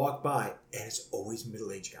Broad, I'll walk by and it's always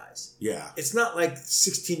middle-aged guys. Yeah. It's not like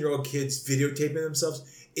 16-year-old kids videotaping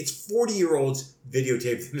themselves. It's 40-year-olds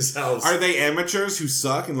videotaping themselves. Are they amateurs who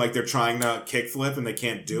suck and like they're trying to kickflip and they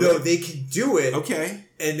can't do it? No, they can do it. Okay.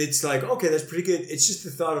 And it's like, okay, that's pretty good. It's just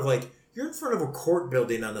the thought of like, you're in front of a court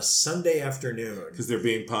building on a Sunday afternoon. Because they're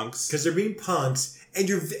being punks? Because they're being punks. And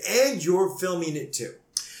you're filming it too.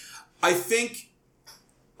 I think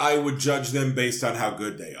I would judge them based on how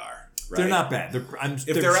good they are. Right? They're not bad. If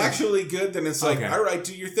they're actually good, then it's like, all right,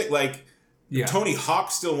 do your thing. Like, Tony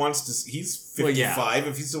Hawk still wants to... He's 55. Well,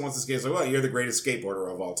 if he still wants to skate, it's like, well, you're the greatest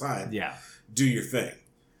skateboarder of all time. Yeah. Do your thing.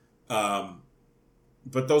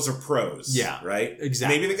 But those are pros. Yeah. Right?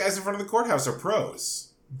 Exactly. Maybe the guys in front of the courthouse are pros.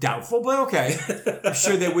 Doubtful, but okay. I'm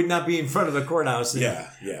sure they would not be in front of the courthouse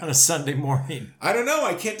on a Sunday morning. I don't know.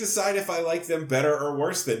 I can't decide if I like them better or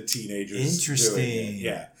worse than teenagers. Interesting.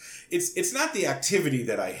 Yeah. It's not the activity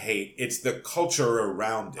that I hate. It's the culture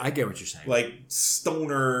around it. I get what you're saying. Like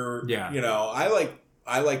stoner. Yeah. You know, I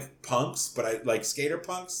like punks, but I like skater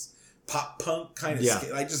punks, pop punk kind of. Yeah.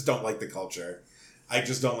 I just don't like the culture. I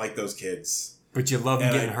just don't like those kids. But you love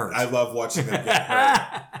them getting hurt. I love watching them get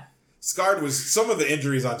hurt. Some of the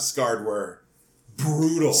injuries on Scarred were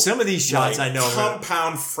brutal. Some of these shots like I know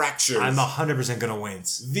compound fractures. I'm 100% going to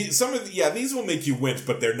wince. These will make you wince,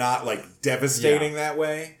 but they're not like devastating that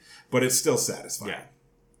way. But it's still satisfying. Yeah.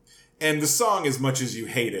 And the song, as much as you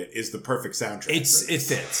hate it, is the perfect soundtrack. It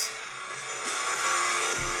fits.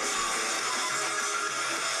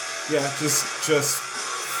 Yeah, just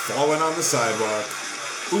falling on the sidewalk.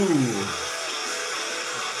 Ooh.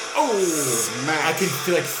 Oh, smack. I can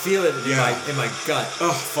feel it in my gut.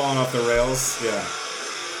 Oh, falling off the rails. Yeah.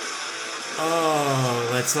 Oh,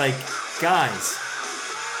 that's like, guys.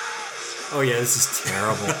 Oh yeah, this is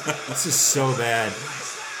terrible. This is so bad.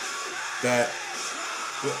 That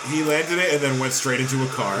he landed it and then went straight into a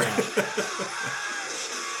car. Yeah.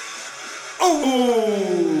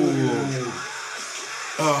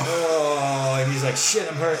 Oh, and he's like, shit,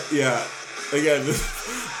 I'm hurt. Yeah. Again,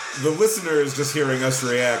 the listener is just hearing us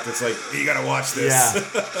react. It's like, you gotta watch this. Yeah.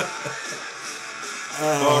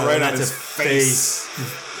 Right on his face.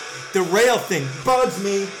 The rail thing bugs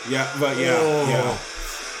me. Yeah, but yeah.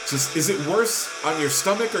 Just, is it worse on your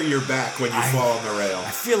stomach or your back when you fall on the rail?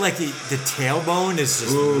 I feel like the tailbone is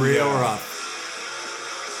just real rough.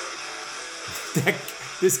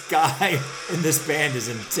 This guy in this band is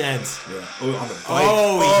intense. Yeah. Oh, on the bike.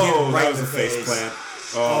 Oh, he hit him right that was in a the face face. plant.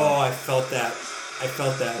 Oh, I felt that.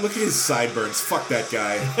 Look at his sideburns. Fuck that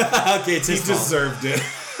guy. Okay, it's his fault. He deserved it.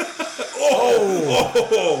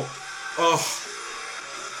 Oh.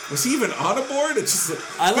 Was he even on a board? It's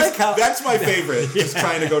just I like how that's my favorite. Just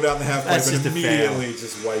trying to go down the halfway, that's but just immediately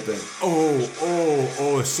just wiping.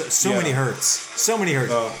 So many hurts. So many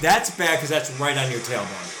hurts. That's bad because that's right on your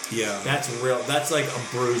tailbone. Yeah, that's real. That's like a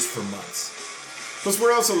bruise for months. Plus,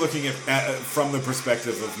 we're also looking at from the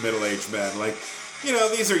perspective of middle-aged men. Like, you know,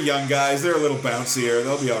 these are young guys. They're a little bouncier.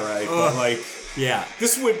 They'll be all right. But like, yeah,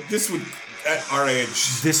 this would at our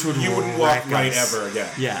age, you wouldn't walk right ever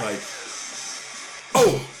again. Yeah, like.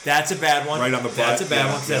 Oh, that's a bad one. Right on the butt. That's a bad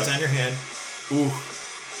one because that's on your hand. Ooh.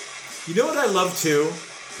 You know what I love too?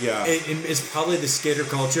 Yeah. It's probably the skater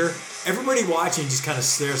culture. Everybody watching just kind of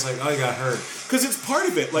stares like, oh, you got hurt. Because it's part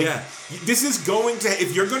of it. Like, this is going to...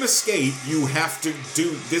 If you're going to skate, you have to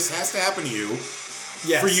do... This has to happen to you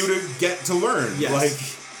for you to get to learn.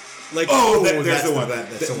 Yes. There's the one.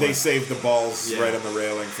 They saved the balls right on the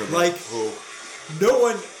railing for the... no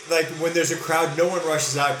one, like, when there's a crowd, no one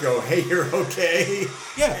rushes out and go, hey, you're okay.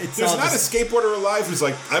 Yeah, there's not a skateboarder alive who's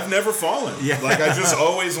like, I've never fallen. Yeah. Like, I just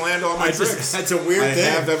always land on my tricks. That's a weird thing. I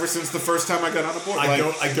have ever since the first time I got on a board.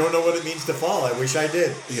 I don't know what it means to fall. I wish I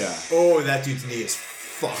did. Yeah. Oh, that dude's knee is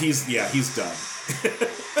fucked. He's done.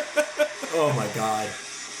 Oh, my God.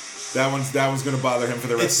 That one's going to bother him for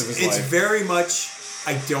the rest of his life. It's very much...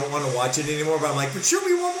 I don't want to watch it anymore, but I'm like, but show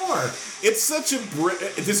me one more. It's such a...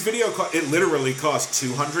 this video, it literally cost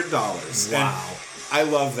 $200. Wow. And I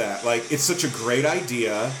love that. Like, it's such a great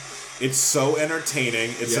idea. It's so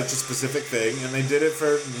entertaining. It's such a specific thing, and they did it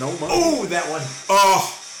for no money. Oh, that one.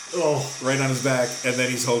 Oh, right on his back, and then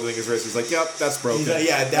he's holding his wrist. He's like, yep, that's broken.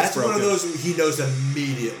 That's one of those he knows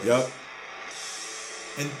immediately. Yep.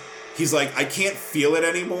 And he's like, I can't feel it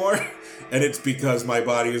anymore. And it's because my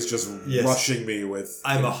body is just rushing me with.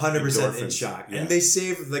 I'm 100% in shock. Yeah. And they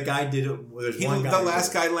saved the guy did it. There's one guy. The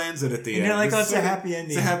last guy lands it at the end. They're like, oh, it's a happy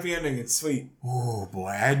ending. It's a happy ending. It's sweet. Oh boy,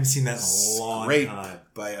 I hadn't seen that in a long time.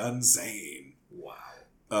 By Unsane.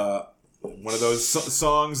 Wow. One of those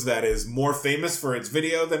songs that is more famous for its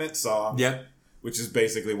video than its song. Yep. Which is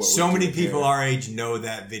basically what. So many people our age know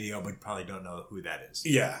that video, but probably don't know who that is.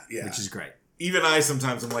 Yeah. Which is great. Even I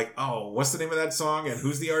sometimes I'm like, oh, what's the name of that song and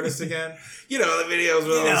who's the artist again? You know, the videos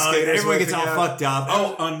with all the skaters. Everyone gets all fucked up.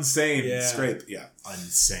 Oh, Unsane. Yeah. Scrape. Yeah.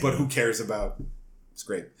 Unsane. But who cares about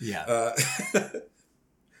Scrape? Yeah.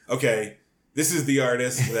 Okay. This is the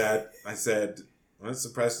artist that I said, I'm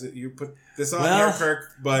surprised that you put this on here,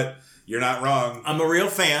 Kirk, but you're not wrong. I'm a real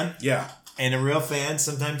fan. Yeah. And a real fan,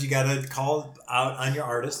 sometimes you gotta call out on your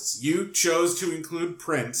artists. You chose to include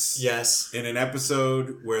Prince. Yes. In an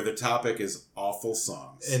episode where the topic is awful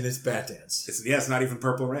songs. And it's Bat Dance. It's not even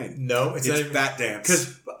Purple Rain. No, it's not even Bat Dance.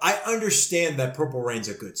 Because I understand that Purple Rain's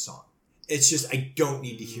a good song. It's just I don't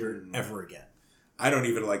need to hear it ever again. I don't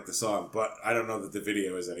even like the song, but I don't know that the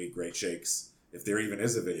video is any great shakes. If there even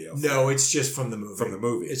is a video. No, it's just from the movie. From the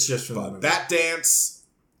movie. It's just from the movie. Bat Dance...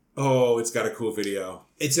 Oh, it's got a cool video.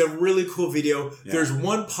 It's a really cool video. Yeah. There's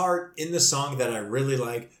one part in the song that I really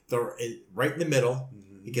like. Right in the middle.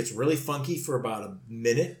 Mm-hmm. It gets really funky for about a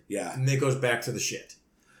minute. Yeah. And then it goes back to the shit.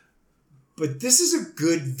 But this is a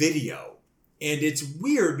good video. And it's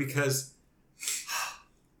weird because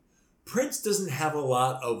Prince doesn't have a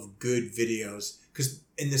lot of good videos. Because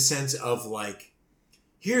in the sense of like,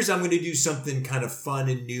 I'm going to do something kind of fun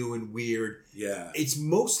and new and weird. Yeah. It's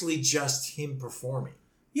mostly just him performing.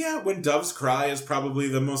 Yeah, When Doves Cry is probably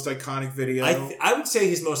the most iconic video. I would say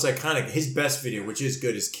his most iconic, his best video, which is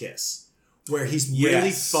good, is Kiss. Where he's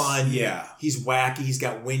really fun. Yeah. He's wacky. He's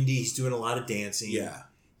got windy. He's doing a lot of dancing. Yeah.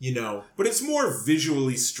 You know. But it's more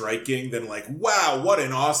visually striking than like, wow, what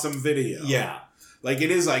an awesome video. Yeah. Like, it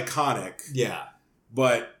is iconic. Yeah.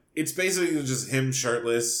 But it's basically just him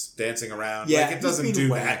shirtless, dancing around. Yeah. Like, it doesn't do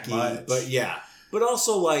wacky, that much. But yeah. But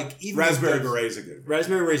also, like, even Raspberry Beret's a good video.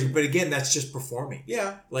 Raspberry Beret's, but again, that's just performing.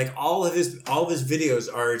 Yeah. Like, all of his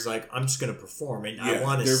videos are like, I'm just going to perform, and I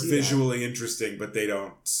want to see they're visually interesting, but they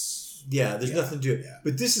don't... Yeah, there's nothing to it. Yeah.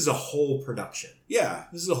 But this is a whole production. Yeah.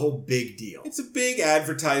 This is a whole big deal. It's a big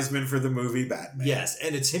advertisement for the movie Batman. Yes,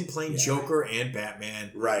 and it's him playing Joker and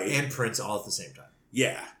Batman. Right. And Prince all at the same time.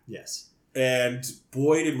 Yeah. Yes. And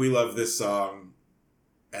boy, did we love this song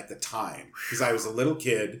at the time. Because I was a little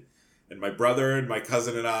kid... And my brother and my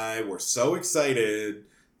cousin and I were so excited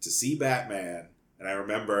to see Batman. And I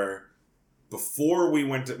remember before we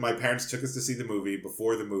went to... My parents took us to see the movie.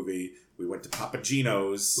 Before the movie, we went to Papa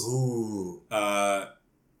Gino's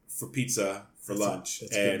for pizza for lunch.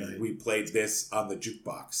 And we played this on the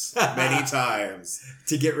jukebox many times.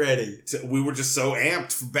 To get ready. We were just so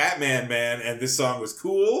amped for Batman, man. And this song was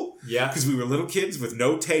cool. Yeah. Because we were little kids with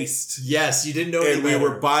no taste. Yes, you didn't know any better. And we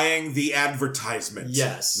were buying the advertisement.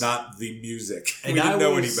 Yes. Not the music. And we didn't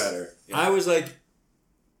know any better. Yeah. I was like,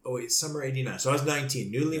 summer 89. So I was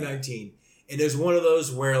 19, newly 19. And it was one of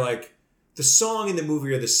those where like the song and the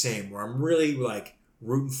movie are the same, where I'm really like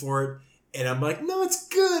rooting for it. And I'm like, no, it's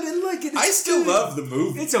good. I like it. I still love the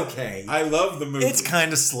movie. It's okay. I love the movie. It's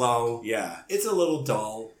kind of slow. Yeah. It's a little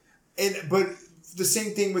dull. But the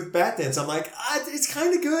same thing with Bat Dance. I'm like, it's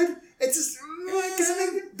kind of good. It's just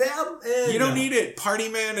you don't need it. Party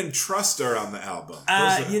Man and Trust are on the album.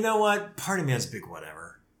 You know what? Party Man's big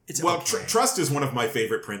whatever. It's okay. Trust is one of my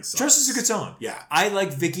favorite Prince songs. Trust is a good song. Yeah. I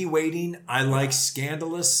like Vicky Waiting. I like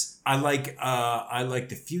Scandalous. I like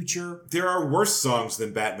The Future. There are worse songs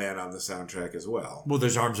than Batman on the soundtrack as well. Well,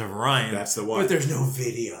 there's Arms of Orion. That's the one. But there's no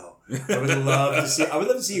video. I would love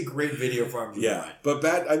to see a great video for Arms of Orion. But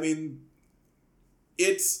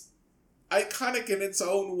it's iconic in its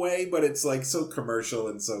own way, but it's like so commercial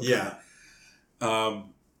and so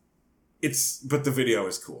But the video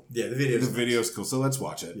is cool. Yeah, the video is cool. So let's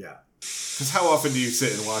watch it. Yeah. Because how often do you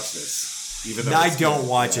sit and watch this? Even though I don't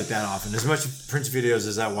watch it that often. As much Prince videos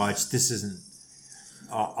as I watch, this isn't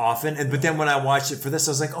often. But then when I watched it for this,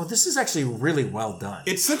 I was like, oh, this is actually really well done.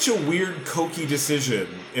 It's such a weird, cokey decision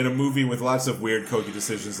in a movie with lots of weird, cokey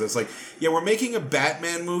decisions. That's like, yeah, we're making a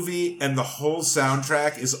Batman movie, and the whole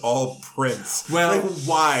soundtrack is all Prince. Well, like,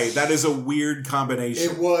 why? That is a weird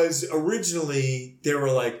combination. It was originally, they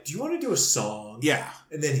were like, do you want to do a song? Yeah.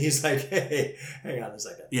 And then he's like, hey, hang on a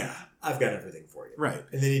second. Yeah. I've got everything for you. Right.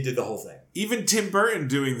 And then he did the whole thing. Even Tim Burton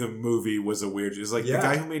doing the movie was a weird... It's like the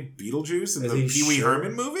guy who made Beetlejuice and the Pee Wee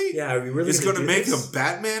Herman movie? Yeah, are we really is going to make this? a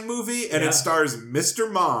Batman movie, and it stars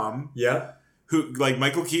Mr. Mom. Yeah. Who, like,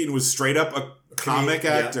 Michael Keaton was straight up a comic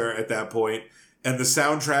actor at that point, and the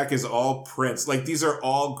soundtrack is all Prince. Like, these are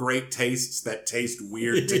all great tastes that taste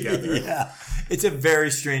weird together. Yeah. It's a very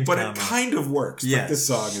strange But comedy. it kind of works. Yes. But this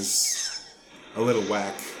song is a little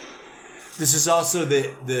whack. This is also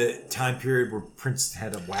the time period where Prince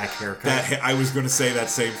had a whack haircut. I was going to say that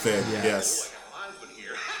same thing. Yeah. Yes.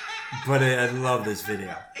 But I love this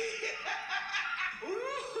video.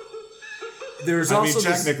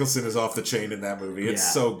 Jack Nicholson is off the chain in that movie.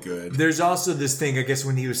 It's so good. There's also this thing, I guess,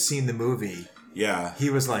 when he was seeing the movie. Yeah. He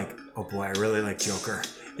was like, oh boy, I really like Joker.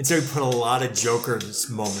 And so he put a lot of Joker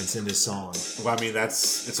moments in his song. Well, I mean,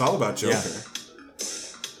 it's all about Joker. Yeah.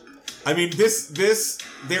 I mean, the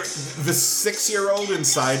 6-year-old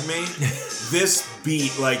inside me, this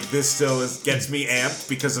beat, like, this still gets me amped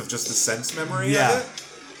because of just the sense memory of it.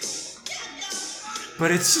 But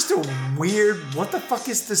it's just a weird, what the fuck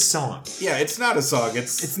is this song? Yeah, it's not a song.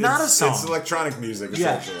 It's not a song. It's electronic music,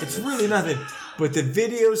 essentially. Yeah, it's really nothing. But the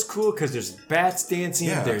video's cool because there's bats dancing,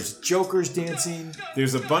 there's Jokers dancing.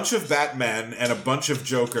 There's a bunch of Batmen and a bunch of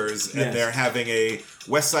Jokers, and they're having a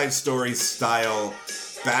West Side Story style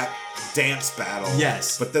bat dance battle.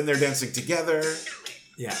 Yes. But then they're dancing together.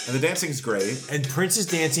 Yeah. And the dancing's great. And Prince is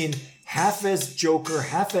dancing half as Joker,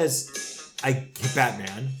 half as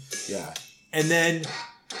Batman. Yeah. And then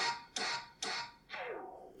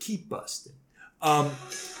keep busting.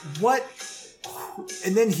 What?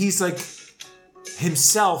 And then he's like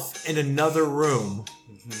himself in another room.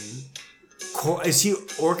 Mm-hmm. Is he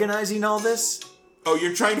organizing all this? Oh,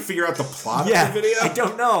 you're trying to figure out the plot of the video? I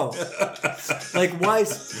don't know. Like, why?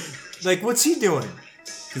 Like, what's he doing?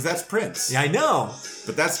 Because that's Prince. Yeah, I know.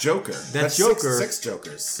 But that's Joker. That's Joker. Six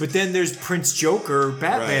Jokers. But then there's Prince Joker,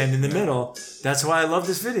 Batman in the middle. That's why I love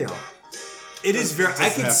this video. It is very... I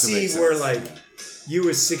can see where, like, you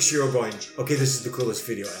as 6-year-old going, okay, this is the coolest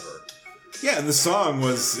video ever. Yeah, and the song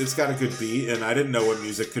it's got a good beat, and I didn't know what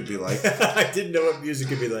music could be like. I didn't know what music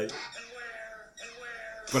could be like.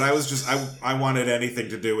 But I was just... I wanted anything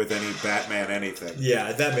to do with any Batman anything.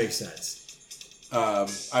 Yeah, that makes sense.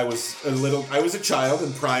 I was a child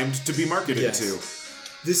and primed to be marketed to.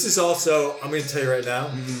 This is also, I'm going to tell you right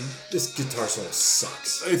now, this guitar solo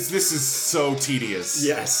sucks. This is so tedious.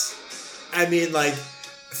 Yes. I mean, like,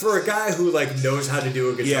 for a guy who, like, knows how to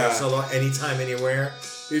do a guitar solo anytime, anywhere,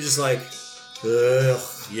 you're just like, ugh.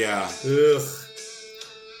 Yeah. Ugh.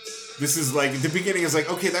 This is like, the beginning is like,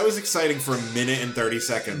 okay, that was exciting for a minute and 30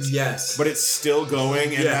 seconds. Yes. But it's still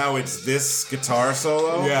going, and now it's this guitar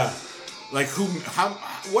solo. Yeah. Like,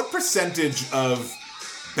 what percentage of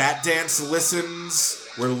Bat Dance listens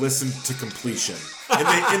were listened to completion in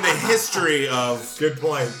the history of good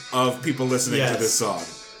point of people listening to this song?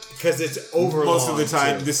 Because it's over. Most of the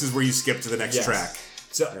time, this is where you skip to the next track.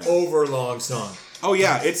 It's an over long song. Oh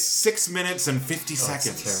yeah, it's 6 minutes and 50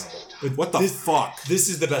 seconds. It's terrible. But what the fuck? This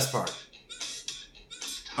is the best part.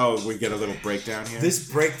 Oh, we get a little breakdown here?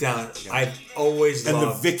 This breakdown, I've always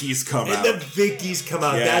loved. And the Vickies come out. And the Vickies come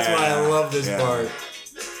out. Yeah. That's why I love this part.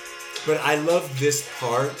 But I love this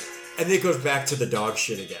part. And then it goes back to the dog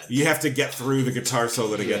shit again. You have to get through the guitar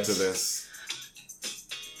solo to get to this.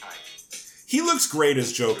 He looks great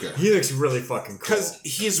as Joker. He looks really fucking cool. Because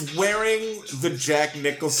he's wearing the Jack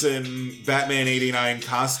Nicholson Batman 89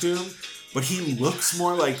 costume, but he looks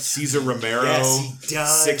more like Cesar Romero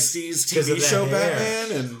 60s TV show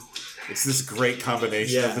Batman, and it's this great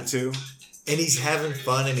combination of the two. And he's having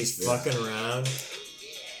fun and he's fucking around.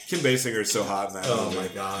 Kim Basinger is so hot in that movie. Oh my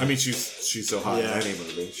god. I mean, she's so hot in any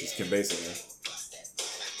movie. She's Kim Basinger.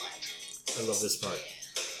 I love this part.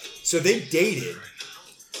 So they dated...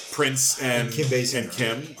 Prince and Kim Basinger. And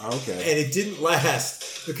Kim? Okay. And it didn't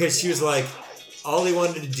last because she was like, all he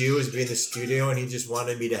wanted to do was be in the studio and he just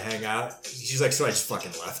wanted me to hang out. She's like, so I just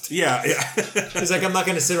fucking left. Yeah. He's like, I'm not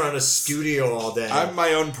going to sit around a studio all day. I'm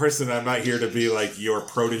my own person. I'm not here to be like your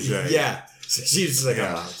protege. Yeah. So she's just like,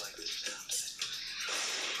 I'm out.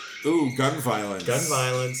 Ooh, gun violence. Gun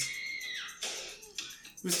violence.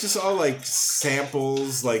 It was just all like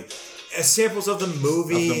samples, like samples of the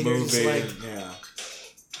movie. Of the movie, like, yeah.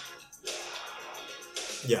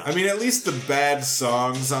 Yeah. I mean, at least the bad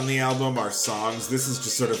songs on the album are songs. This is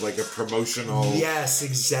just sort of like a promotional yes,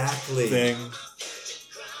 exactly. thing.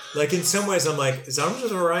 Like, in some ways, I'm like, is Arms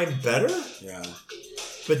of the Orion better? Yeah.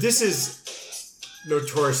 But this is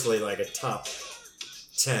notoriously like a top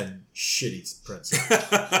 10 shitty Prince.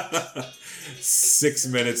 6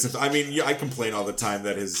 minutes of... I mean, I complain all the time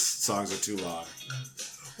that his songs are too long.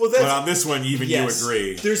 Well, that's, but on this one, even you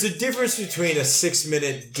agree. There's a difference between a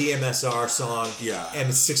 6-minute DMSR song and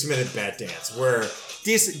a 6-minute Bat Dance, where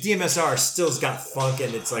DMSR still's got funk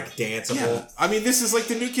and it's like danceable. Yeah. I mean, this is like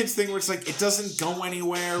the New Kids thing where it's like it doesn't go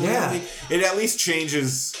anywhere. Yeah. Really. It at least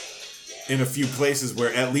changes in a few places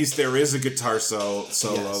where at least there is a guitar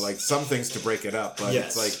solo, like some things to break it up. But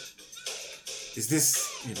it's like, is this,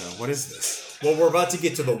 what is this? Well, we're about to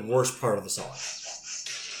get to the worst part of the song.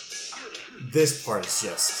 This part is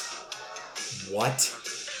just... What?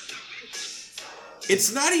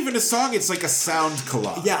 It's not even a song, it's like a sound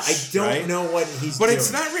collage. Yeah, I don't know what he's doing. But doing.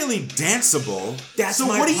 it's not really danceable. That's so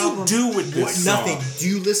my what problem. Do you do with this song? Nothing. Do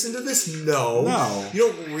you listen to this? No. No.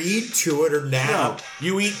 You don't read to it or nap. No.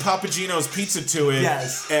 You eat Papagino's pizza to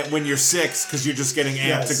it when you're 6 because you're just getting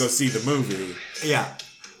amped to go see the movie. Yeah.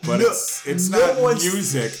 But it's not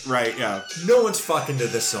music. Right, yeah. No one's fucking to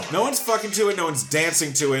this song. No one's fucking to it. No one's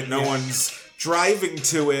dancing to it. No one's driving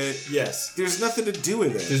to it. Yes. There's nothing to do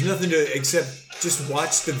with it. There's nothing to except just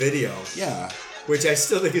watch the video. Yeah. Which I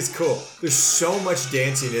still think is cool. There's so much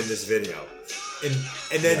dancing in this video.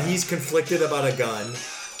 And then he's conflicted about a gun.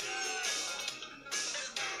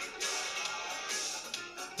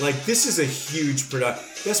 Like, this is a huge production.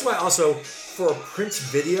 That's why also, for a Prince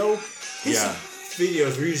video, his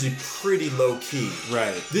videos were usually pretty low-key.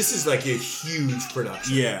 Right. This is like a huge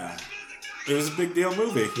production. Yeah. It was a big deal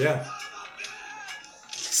movie. Yeah.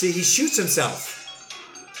 See, he shoots himself.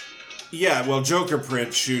 Yeah, well, Joker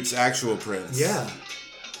Prince shoots actual Prince. Yeah.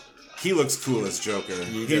 He looks cool as Joker.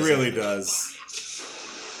 He really does.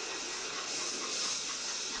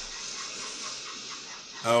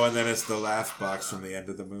 Oh, and then it's the laugh box from the end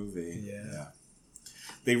of the movie. Yeah.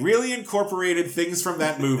 They really incorporated things from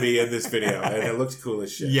that movie in this video, and it looked cool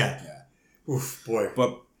as shit. Yeah. Oof, boy.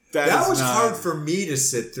 But that was hard for me to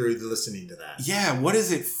sit through listening to that. Yeah, what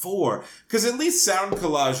is it for? Because at least sound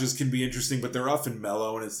collages can be interesting, but they're often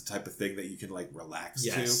mellow, and it's the type of thing that you can like relax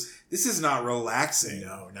to. This is not relaxing.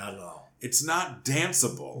 No, not at all. It's not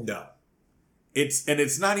danceable. No.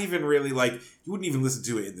 It's not even really like, you wouldn't even listen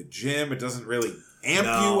to it in the gym. It doesn't really amp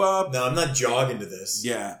you up. No, I'm not jogging to this.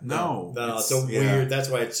 Yeah, no. It's so weird. That's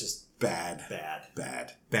why it's just bad.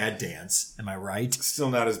 Bad dance. Am I right? Still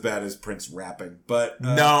not as bad as Prince rapping, but...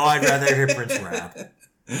 no, I'd rather hear Prince rap.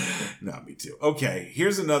 No, me too. Okay,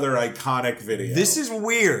 here's another iconic video. This is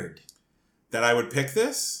weird. That I would pick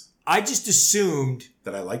this? I just assumed...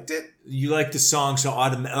 That I liked it? You like the song, so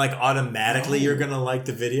automatically you're going to like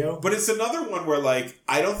the video? But it's another one where, like,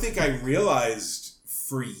 I don't think I realized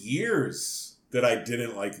for years that I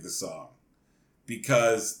didn't like the song.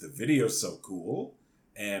 Because the video's so cool,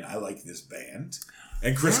 and I like this band.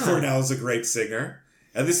 And Chris Cornell is a great singer.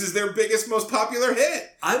 And this is their biggest, most popular hit.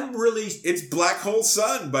 It's Black Hole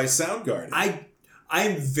Sun by Soundgarden.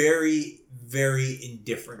 I'm very, very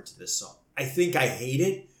indifferent to this song. I think I hate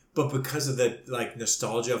it, but because of the like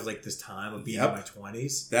nostalgia of like this time of being in my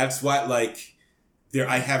 20s. That's why, like,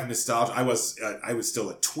 I have nostalgia. I was still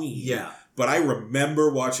a tween. Yeah. But I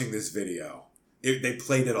remember watching this video. They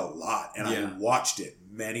played it a lot, and I watched it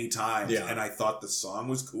many times, and I thought the song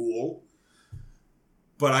was cool.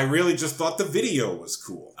 But I really just thought the video was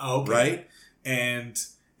cool. Oh, okay. Right? And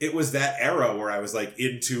it was that era where I was like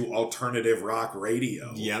into alternative rock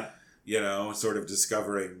radio. Yep. Sort of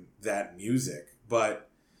discovering that music. But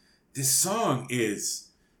this song is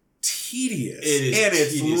tedious. It is and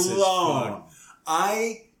tedious it's long.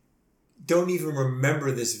 I don't even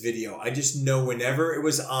remember this video. I just know whenever it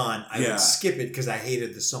was on, I would skip it because I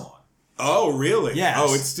hated the song. Oh, really? Yes.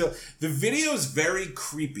 Oh, it's still... The video's very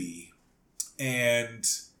creepy. And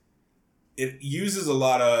it uses a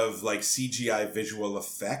lot of like CGI visual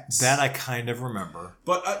effects. That I kind of remember.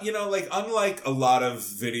 But, like unlike a lot of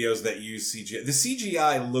videos that use CGI, the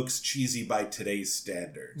CGI looks cheesy by today's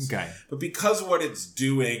standards. Okay. But because what it's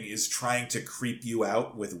doing is trying to creep you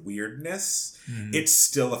out with weirdness, it's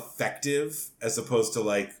still effective as opposed to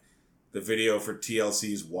like the video for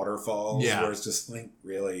TLC's Waterfalls, where it's just like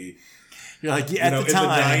really... You're like, at the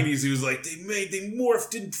time. In the 90s, he was like, they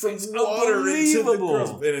morphed in from water into the girls.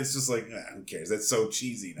 And it's just like, who cares? That's so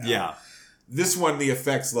cheesy now. Yeah. This one, the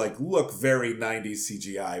effects look very 90s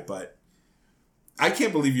CGI, but I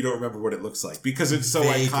can't believe you don't remember what it looks like because it's so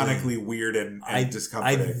iconically weird and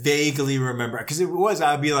discomforting. I vaguely remember because it was.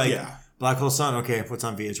 I'd be like, Black Hole Sun. Okay, what's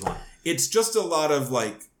on VH1? It's just a lot of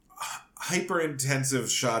like hyper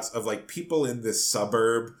intensive shots of like people in this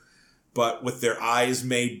suburb, but with their eyes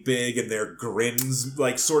made big and their grins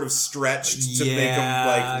like sort of stretched to make them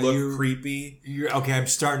like look creepy. Okay, I'm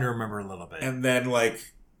starting to remember a little bit. And then like,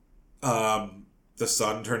 the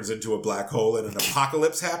sun turns into a black hole and an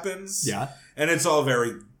apocalypse happens. Yeah. And it's all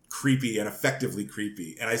very creepy and effectively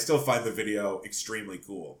creepy. And I still find the video extremely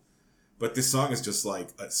cool. But this song is just like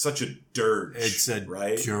such a dirge. It's a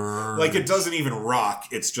dirge. Like it doesn't even rock.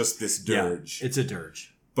 It's just this dirge. Yeah, it's a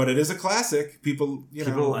dirge. But it is a classic. People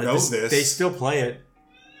know this. They still play it.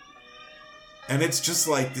 And it's just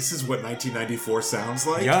like, this is what 1994 sounds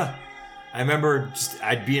like. Yeah. I remember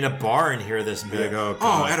I'd be in a bar and hear this and be like, oh,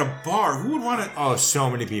 God. Oh, at a bar? Who would want to... Oh, so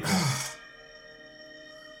many people.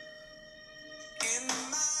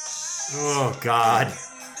 Oh, God.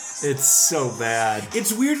 It's so bad.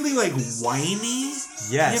 It's weirdly, like, whiny.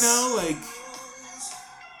 Yes. You know, like...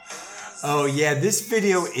 Oh, yeah, this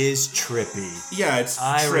video is trippy. Yeah, it's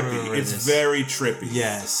trippy. It's very trippy.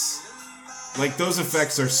 Yes. Like, those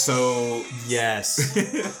effects are so... Yes.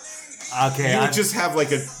 Okay. You would just have,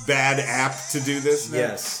 like, a bad app to do this now.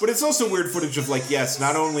 Yes. But it's also weird footage of, like, yes,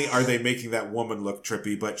 not only are they making that woman look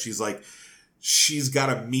trippy, but she's, like... She's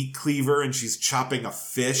got a meat cleaver and she's chopping a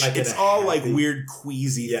fish. Like it's all like weird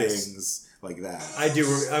queasy things like that.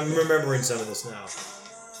 I'm remembering some of this now.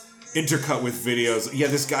 Intercut with videos. Yeah,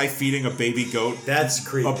 this guy feeding a baby goat. That's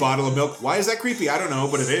creepy. A bottle of milk. Why is that creepy? I don't know,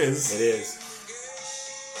 but it is. It is.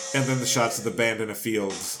 And then the shots of the band in a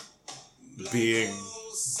field being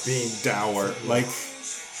dour. Like,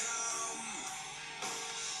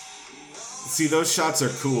 see, those shots are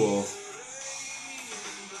cool.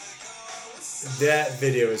 That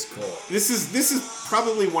video is cool. This is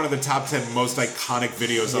probably one of the top 10 most iconic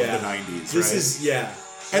videos of the 90s, This is, yeah.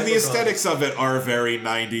 And the aesthetics of it are very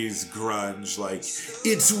 90s grunge. Like,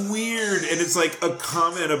 it's weird, and it's like a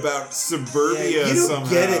comment about suburbia you don't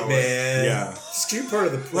somehow. get it, man. Yeah. Screw part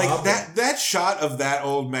of the problem. Like, that shot of that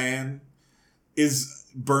old man is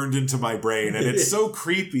burned into my brain, and it's so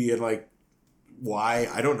creepy, and like, why?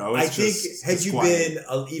 I don't know. It's had you been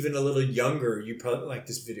even a little younger, you probably like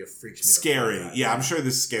this video freaks me out. Scary. Yeah, I'm sure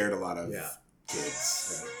this scared a lot of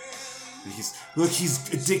kids. Yeah. He's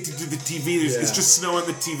addicted to the TV. It's just snow on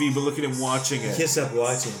the TV, but look at him watching it. He can't stop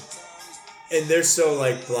watching. And they're so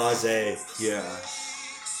like blasé. Yeah.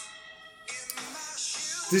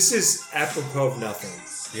 This is apropos of nothing.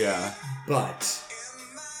 Yeah. But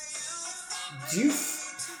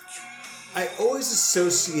I always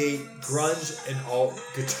associate grunge and alt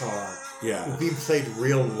guitar with being played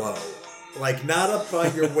real low. Like, not up by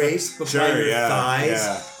your waist, but by your thighs.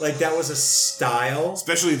 Yeah. Like, that was a style.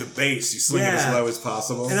 Especially the bass. You swing it as low as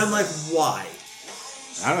possible. And I'm like, why?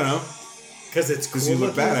 I don't know. Because it's cool. Because you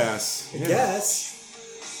look badass. I guess.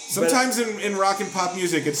 Sometimes in rock and pop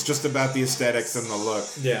music, it's just about the aesthetics and the look.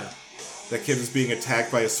 Yeah. That kid was being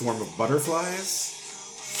attacked by a swarm of butterflies.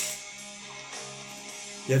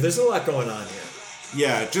 Yeah, there's a lot going on here.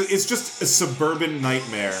 Yeah, it's just a suburban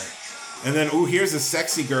nightmare. And then, here's a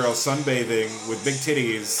sexy girl sunbathing with big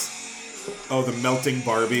titties. Oh, the melting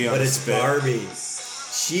Barbie on the spit. But it's Barbie.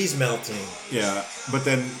 She's melting. Yeah, but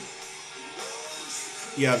then...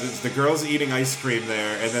 Yeah, the girl's eating ice cream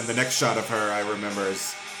there, and then the next shot of her, I remember,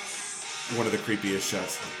 is one of the creepiest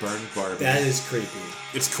shots. Burned Barbie. That is creepy.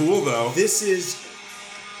 It's cool, though. This is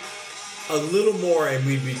a little more, and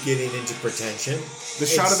we'd be getting into pretension. The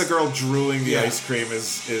shot of the girl drooling the ice cream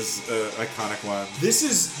is an iconic one. This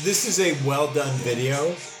is a well done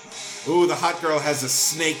video. Ooh, the hot girl has a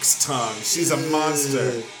snake's tongue. She's a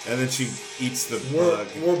monster. And then she eats the bug.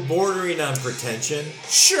 We're bordering on pretension.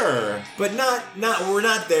 Sure. But we're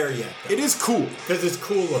not there yet. Though. It is cool. Because it's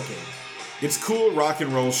cool looking. It's cool rock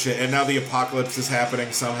and roll shit, and now the apocalypse is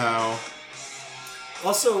happening somehow.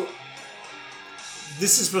 Also,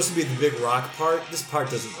 this is supposed to be the big rock part. This part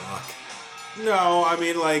doesn't rock. No, I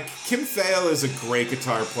mean, like, Kim Thale is a great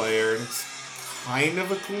guitar player, and it's kind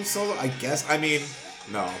of a cool solo, I guess. I mean,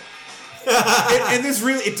 no. and this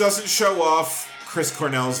really, it doesn't show off Chris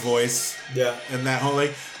Cornell's voice. Yeah. And that whole,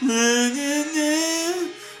 like,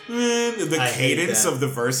 the cadence of the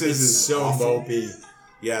verses is so awful. mopey.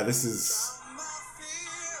 Yeah, this is...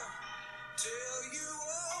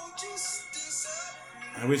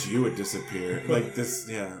 I wish you would disappear. Like, this,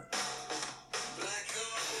 yeah.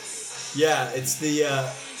 Yeah, it's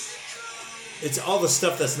it's all the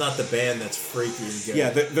stuff that's not the band that's freaky and good. Yeah,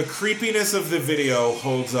 the creepiness of the video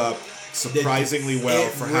holds up surprisingly well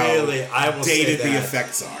for really, how dated the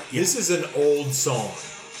effects are. Yeah. This is an old song.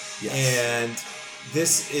 Yes. And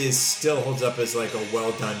this still holds up as like a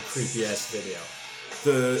well done, creepy ass video.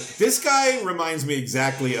 This guy reminds me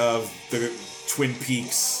exactly of the Twin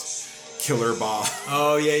Peaks killer Bob.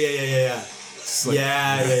 Oh yeah. Like,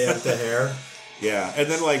 yeah, with the hair. Yeah, and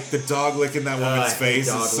then like the dog lick in that woman's face.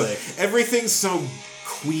 Everything's so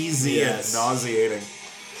queasy and nauseating,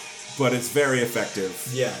 but it's very effective.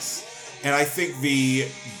 Yes, and I think the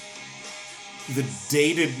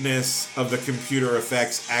datedness of the computer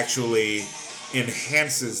effects actually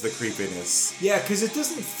enhances the creepiness. Yeah, because it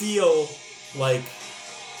doesn't feel like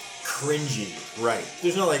cringy. Right.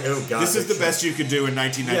 There's no like, oh god. This is the best you could do in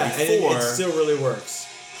 1994. Yeah, and it still really works.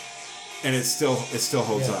 And it still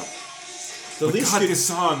holds up. But God, this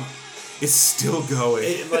song is still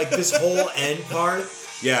going. Like this whole end part.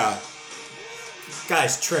 Yeah.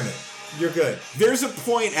 Guys, trim it. You're good. There's a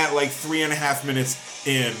point at like 3.5 minutes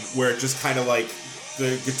in where it just kind of like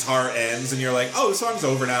the guitar ends and you're like, oh, the song's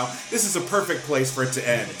over now. This is a perfect place for it to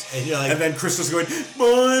end. And you're like, and then Crystal's going,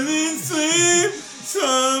 morning sleep,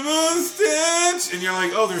 summer stitch. And you're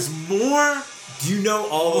like, oh, there's more? Do you know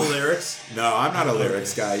all the lyrics? No, I'm not a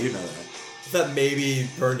lyrics guy. You know that. That maybe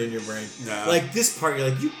burned in your brain. No. Like this part, you're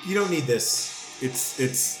like, you don't need this.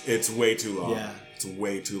 It's way too long. Yeah. It's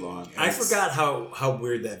way too long. I forgot how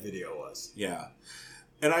weird that video was. Yeah.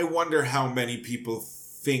 And I wonder how many people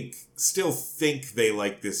still think they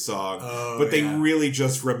like this song, but they really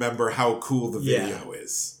just remember how cool the video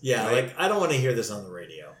is. Yeah, right? like I don't want to hear this on the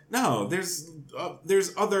radio. No, there's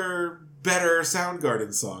other better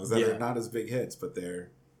Soundgarden songs that are not as big hits, but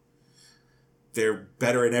they're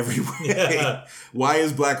better in every way. Yeah. Why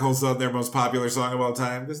is Black Hole Sun their most popular song of all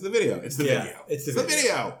time? Because the video. It's the video. It's the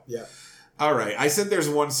video. Yeah. All right. I said there's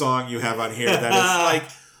one song you have on here that is like,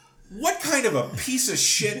 what kind of a piece of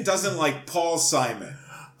shit doesn't like Paul Simon?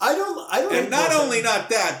 I don't. And not only not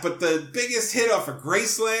that, but the biggest hit off of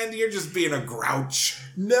Graceland, you're just being a grouch.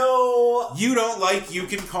 No. You don't like You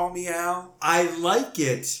Can Call Me Al? I like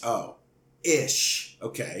it. Oh. Ish.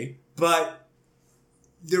 Okay. But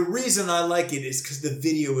the reason I like it is because the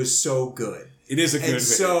video is so good. It is a good video. And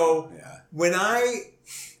so when I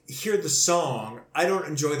hear the song, I don't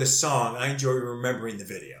enjoy the song. I enjoy remembering the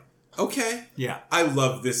video. Okay. Yeah. I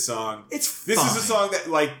love this song. This is a song that,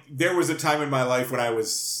 like, there was a time in my life when I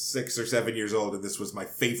was 6 or 7 years old and this was my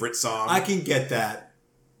favorite song. I can get that.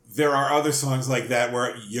 There are other songs like that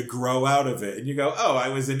where you grow out of it and you go, oh, I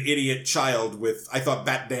was an idiot child I thought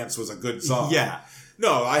Bat Dance was a good song. Yeah.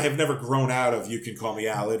 No, I have never grown out of You Can Call Me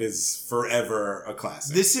Al. It is forever a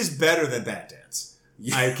classic. This is better than Bat Dance.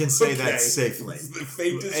 Yeah. I can say that safely. The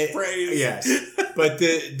faintest praise. Yes. But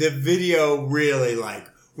the video really, like,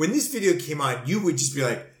 when this video came on, you would just be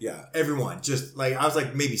like, everyone, just like, I was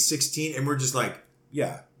like maybe 16 and we're just like,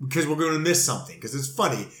 because we're going to miss something. Because it's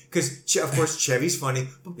funny. Because, of course, Chevy's funny.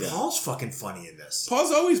 But Paul's fucking funny in this.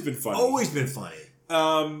 Paul's always been funny. Always been funny.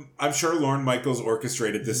 I'm sure Lorne Michaels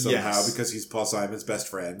orchestrated this somehow because he's Paul Simon's best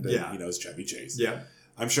friend and he knows Chevy Chase. Yeah.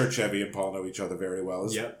 I'm sure Chevy and Paul know each other very well.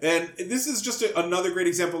 And this is just another great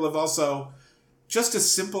example of also just a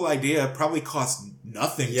simple idea. Probably cost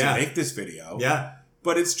nothing to make this video. Yeah.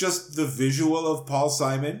 But it's just the visual of Paul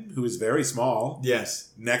Simon, who is very small.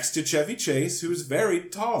 Yes. Next to Chevy Chase, who's very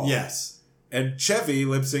tall. Yes. And Chevy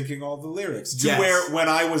lip-syncing all the lyrics. To where, when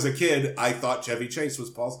I was a kid, I thought Chevy Chase was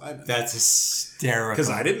Paul Simon. That's hysterical. Because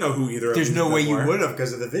I didn't know who either of them There's no way you would have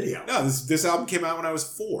because of the video. No, this album came out when I was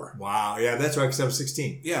 4. Wow. Yeah, that's right, because I was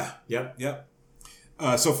 16. Yeah. Yep.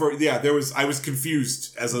 I was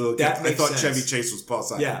confused as a little kid. I thought Chevy Chase was Paul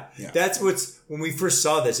Simon. Yeah. That's when we first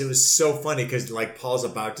saw this, it was so funny because, like, Paul's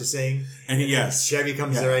about to sing. And Chevy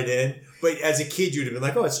comes right in. But as a kid, you'd have been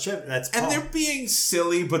like, oh, it's Chevy. That's Paul. And they're being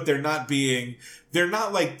silly, but they're not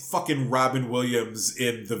like fucking Robin Williams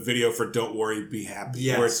in the video for Don't Worry, Be Happy.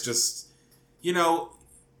 Yes. Where it's just,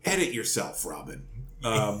 edit yourself, Robin.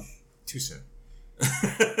 Too soon.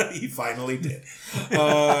 He finally did.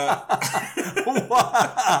 Wow.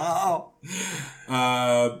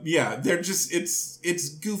 They're just, it's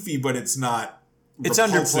goofy, but it's not It's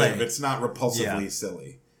repulsive. underplayed. It's not repulsively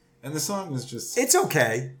silly. And the song is just... It's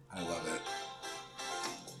okay. I love it.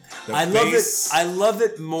 I love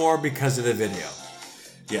it more because of the video.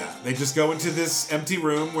 Yeah, they just go into this empty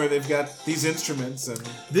room where they've got these instruments and...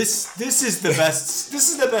 This is the best...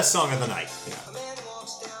 This is the best song of the night. Yeah.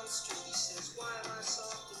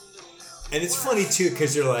 And it's funny, too,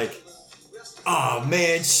 because you're like, oh,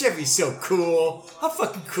 man, Chevy's so cool. How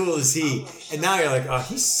fucking cool is he? And now you're like, oh,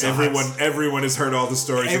 he sucks. Everyone has heard all the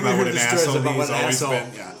stories about what an asshole he's always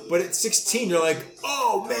been. Yeah. But at 16, you're like,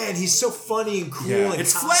 oh man, he's so funny and cool and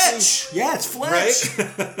it's cocky. Fletch. Yeah, it's Fletch.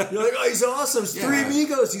 Right? You're like, oh, he's awesome. It's Three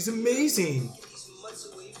Amigos. He's amazing.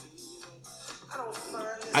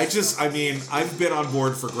 I've been on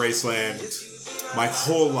board for Graceland my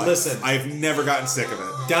whole life. Listen, I've never gotten sick of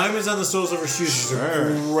it. Diamonds on the Soles of Her Shoes is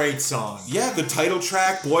a great song. Yeah, the title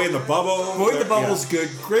track, Boy in the Bubble. Boy in the Bubble's good.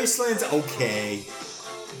 Graceland's okay.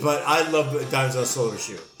 But I love Diamonds on the Soles of Her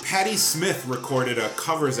Shoe. Patti Smith recorded a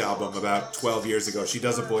covers album about 12 years ago. She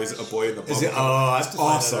does a Boy in the Bubble. That's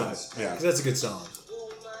awesome. Yeah, that's a good song.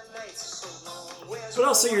 But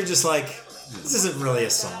also, you're just like, this isn't really a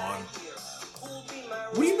song.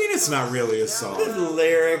 What do you mean it's not really a song? The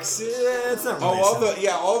lyrics, it's not really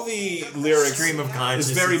all the lyrics. Stream of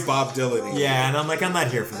consciousness. It's very Bob Dylan-y. Yeah, and I'm like, I'm not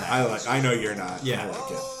here for that. I know you're not. Yeah. I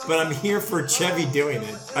like it. But I'm here for Chevy doing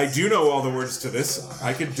it. I do know all the words to this song.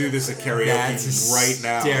 I could do this at karaoke right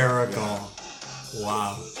now. Hysterical. Yeah.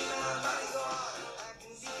 Wow.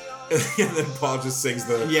 And then Paul just sings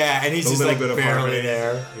the and he's just like barely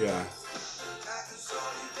there. Yeah.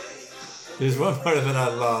 There's one part of it I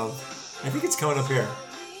love. I think it's coming up here.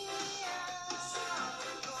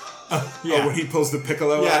 Oh, when he pulls the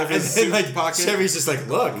piccolo out of his suit pocket. Chevy's just like,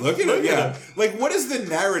 look at him. Yeah. Like, what is the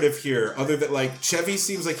narrative here? Other than, like, Chevy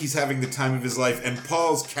seems like he's having the time of his life, and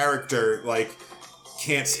Paul's character, like,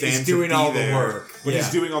 can't stand he's doing to be all there, the work. But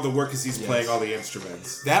he's doing all the work because he's playing all the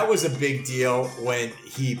instruments. That was a big deal when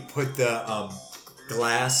he put the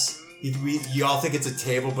glass. You all think it's a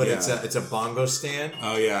table, but it's a bongo stand.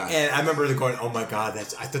 Oh yeah. And I remember going, "Oh my god, I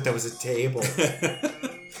thought that was a table."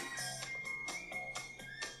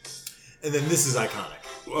 And then this is iconic.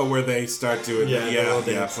 Oh, where they start doing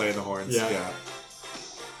playing the horns. Yeah.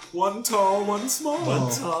 One tall, one small.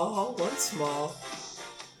 One tall, one small.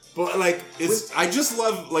 But like, I just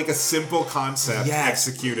love like a simple concept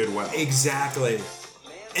executed well. Exactly.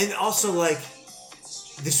 And also like,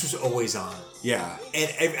 this was always on. Yeah.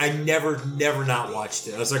 And I never not watched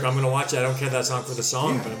it. I was like, I'm going to watch it. I don't care that song for the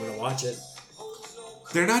song, but I'm going to watch it.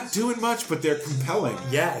 They're not doing much, but they're compelling.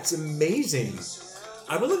 Yeah, it's amazing.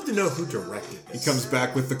 I would love to know who directed this. He comes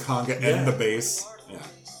back with the conga and the bass. Yeah.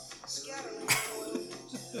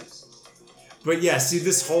 But yeah, see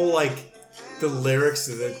this whole like, the lyrics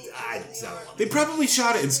of the... They probably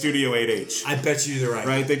shot it in Studio 8H. I bet you they're right.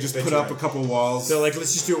 Right? They just put up a couple walls. So like,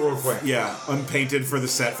 let's just do it real quick. Yeah, unpainted for the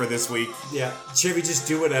set for this week. Yeah, Chevy, just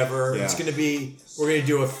do whatever. Yeah. It's going to be... We're going to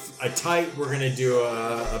do a tight, we're going to do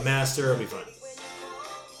a master, it'll be fun.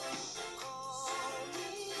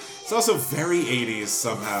 It's also very 80s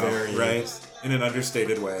somehow, right? 80s. In an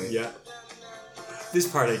understated way. Yeah. This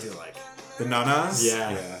part I do like. The nanas?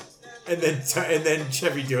 Yeah. And then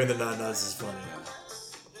Chevy doing the nanas is funny.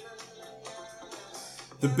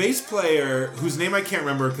 The bass player, whose name I can't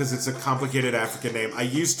remember because it's a complicated African name, I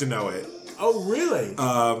used to know it. Oh, really?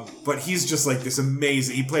 But he's just like this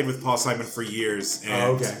amazing... He played with Paul Simon for years.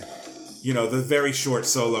 And, you know, the very short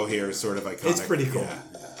solo here is sort of iconic. It's pretty cool. Yeah.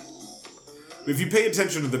 If you pay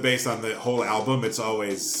attention to the bass on the whole album, it's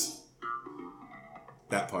always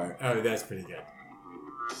that part. Oh, that's pretty good.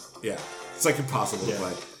 Yeah. It's like impossible to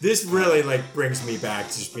play. This really like brings me back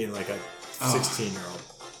to just being like a 16-year-old.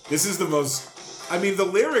 This is the most... I mean, the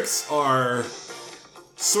lyrics are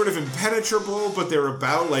sort of impenetrable, but they're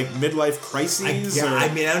about like midlife crises.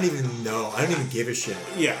 I mean, I don't even know. I don't even give a shit.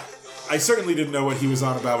 Yeah. I certainly didn't know what he was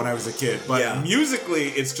on about when I was a kid. But musically,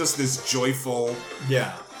 it's just this joyful...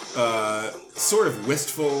 Yeah. Sort of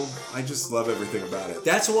wistful. I just love everything about it.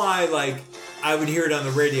 That's why, like, I would hear it on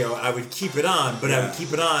the radio. I would keep it on, but I would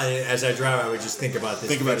keep it on as I drive. I would just think about this.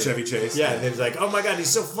 Think about Chevy Chase. Yeah, and it was like, oh my god, he's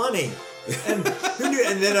so funny. And who knew?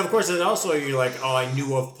 And then, of course, and also you're like, oh, I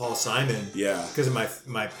knew of Paul Simon. Yeah. Because of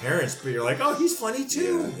my parents. But you're like, oh, he's funny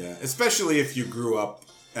too. Yeah. Especially if you grew up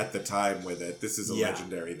at the time with it. This is a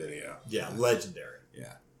legendary video. Yeah, legendary.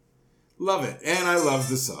 Yeah. Love it. And I love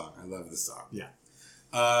the song. Yeah.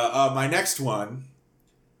 My next one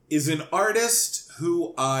is an artist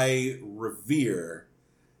who I revere,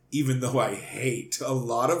 even though I hate a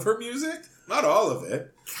lot of her music. Not all of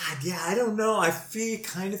it. God, yeah, I don't know. I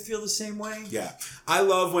kind of feel the same way. Yeah. I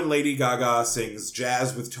love when Lady Gaga sings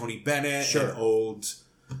jazz with Tony Bennett and old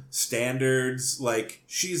standards. Like,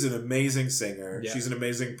 she's an amazing singer. Yeah. She's an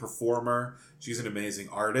amazing performer. She's an amazing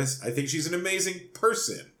artist. I think she's an amazing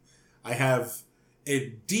person. I have a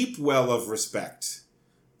deep well of respect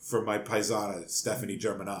for my paisana, Stephanie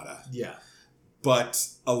Germanotta. Yeah. But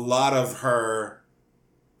a lot of her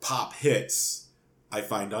pop hits I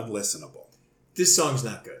find unlistenable. This song's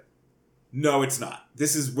not good. No, it's not.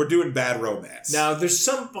 We're doing Bad Romance. Now, there's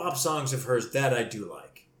some pop songs of hers that I do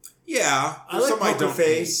like. Yeah. I like Poker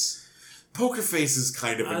Face. Poker Face is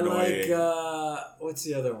kind of annoying. I like, what's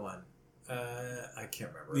the other one? I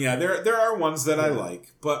can't remember. Yeah, there are ones that I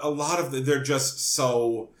like, but a lot of them, they're just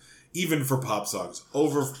so, even for pop songs,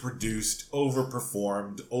 overproduced,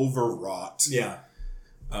 overperformed, overwrought. Yeah.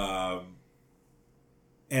 And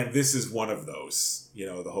this is one of those. You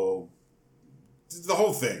know, the whole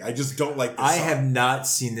thing. I just don't like this I song. have not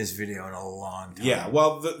seen this video in a long time. Yeah,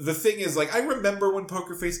 well, the thing is, like, I remember when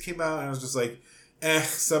Poker Face came out, and I was just like,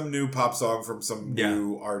 some new pop song from some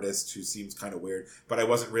new artist who seems kind of weird, but I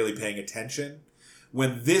wasn't really paying attention.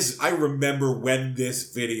 I remember when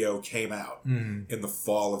this video came out in the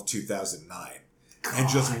fall of 2009, and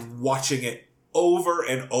just watching it over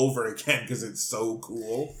and over again because it's so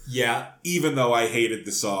cool. Yeah. Even though I hated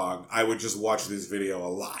the song, I would just watch this video a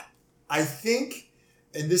lot. I think,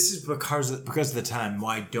 and this is because of the time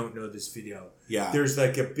why I don't know this video. Yeah. There's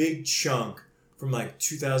like a big chunk from like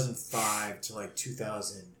 2005 to like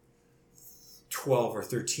 2012 or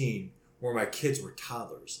 13 where my kids were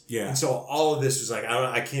toddlers. Yeah. And so all of this was like, I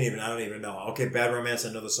don't even know. Okay, Bad Romance,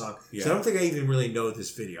 I know the song. Yeah. So I don't think I even really know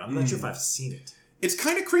this video. I'm not sure if I've seen it. It's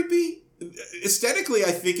kind of creepy. Aesthetically,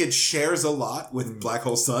 I think it shares a lot with Black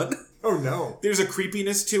Hole Sun. Oh no. There's a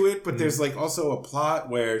creepiness to it, but there's like also a plot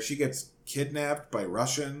where she gets kidnapped by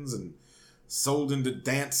Russians and sold into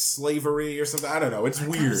dance slavery or something. I don't know. It's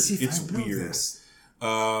weird. It's weird.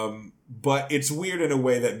 But it's weird in a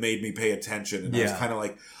way that made me pay attention. And I was kind of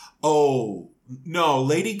like, oh, no,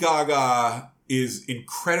 Lady Gaga is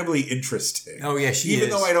incredibly interesting. Oh, yeah, she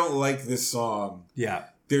Even though I don't like this song, yeah,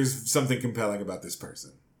 there's something compelling about this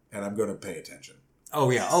person. And I'm going to pay attention. Oh,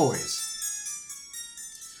 yeah, always.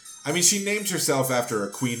 I mean, she named herself after a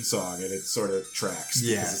Queen song, and it sort of tracks.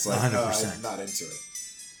 Yeah, because it's like, 100%. I'm not into it.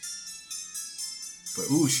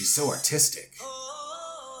 But, ooh, she's so artistic.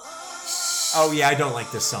 Oh, yeah, I don't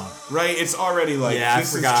like this song. Right? It's already like,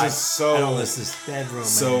 this is just so... I don't listen to this bedroom.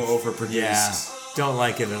 So overproduced. Yeah, don't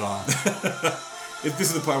like it at all. If this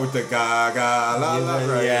is the part with the ga-ga, la-la,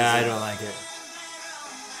 right? Yeah, I don't like it.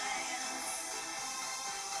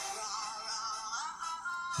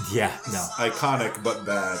 Yeah, no. Iconic, but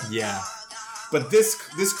bad. Yeah. But this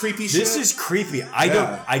creepy shit... This is creepy. I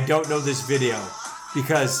don't know this video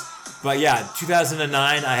because... But yeah,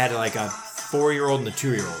 2009, I had like a 4-year-old and a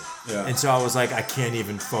 2-year-old. Yeah. And so I was like, I can't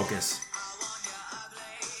even focus.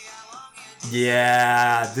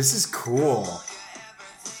 Yeah, this is cool.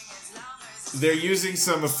 They're using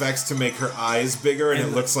some effects to make her eyes bigger, and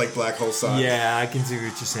it looks like Black Hole Sun. Yeah, I can see what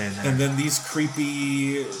you're saying there. And then these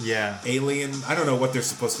creepy alien... I don't know what they're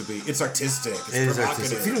supposed to be. It's artistic. It's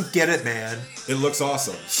provocative. If you don't get it, man. It looks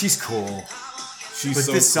awesome. She's cool. But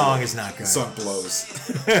this song is not good. The song blows.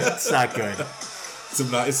 It's not good.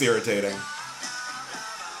 It's irritating.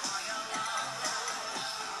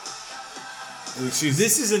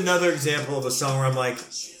 This is another example of a song where I'm like,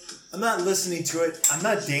 I'm not listening to it. I'm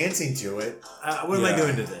not dancing to it. What am I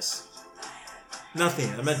doing to this?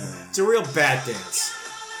 Nothing. It's a real bat dance.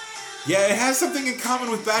 Yeah, it has something in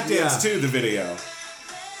common with bat dance too, the video.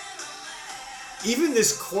 Even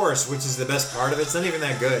this chorus, which is the best part of it, it's not even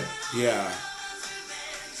that good. Yeah.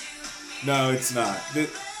 No, it's not.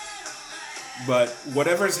 But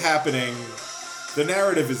whatever's happening, the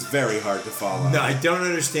narrative is very hard to follow. No, I don't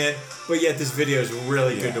understand. But yet this video is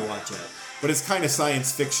really good to watch out. But it's kind of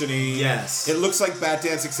science fiction-y. Yes. It looks like Bat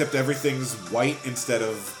Dance, except everything's white instead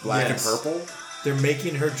of black and purple. They're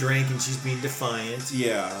making her drink and she's being defiant.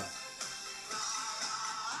 Yeah.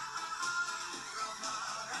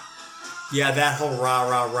 Yeah, that whole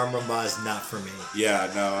rah-rah rum-rum-bah is not for me.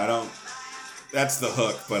 Yeah, no, I don't... That's the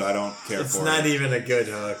hook, but I don't care for it. It's not even a good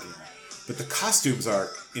hook. But the costumes are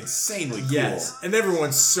insanely cool. Yes, and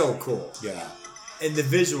everyone's so cool. Yeah. And the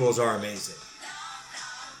visuals are amazing.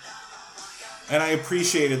 And I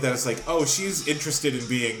appreciated that it's like, oh, she's interested in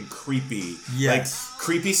being creepy. Yes. Like,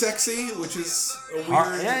 creepy sexy, which is a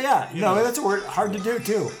weird... No, that's a word. Hard to do,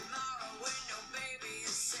 too.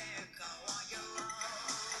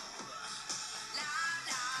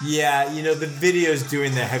 Yeah, the video's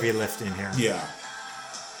doing the heavy lifting here. Yeah.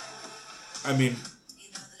 I mean...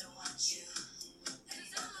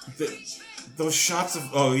 Those shots of...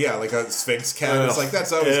 Oh, yeah, like a Sphinx cat. It's like,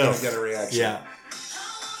 that's always going to get a reaction. Yeah.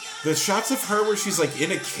 The shots of her where she's like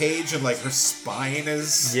in a cage and like her spine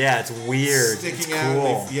is... Yeah, it's weird. Sticking it's out.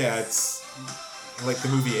 Cool. It's like the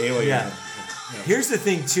movie Alien. Yeah. Here's the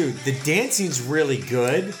thing, too. The dancing's really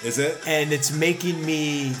good. Is it? And it's making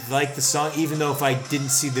me like the song, even though if I didn't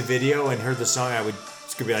see the video and heard the song,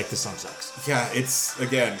 it's going to be like, the song sucks. Yeah, it's,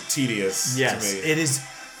 again, tedious to me. It is.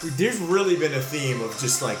 There's really been a theme of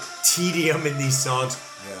just like tedium in these songs.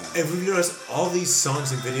 Yeah. And we've noticed all these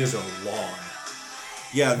songs and videos are long.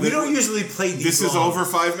 Yeah, we don't usually play these. This is over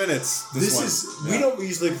 5 minutes. We don't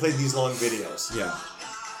usually play these long videos. Yeah,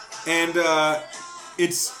 and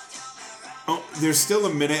it's there's still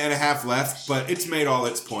a minute and a half left, but it's made all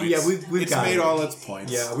its points. Yeah, we've it's made all its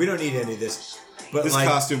points. Yeah, we don't need any of this. But this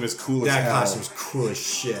costume is cool as hell. That costume's cool as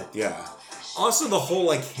shit. Yeah. Also, the whole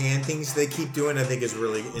like hand things they keep doing, I think, is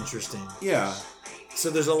really interesting. Yeah. So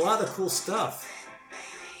there's a lot of cool stuff.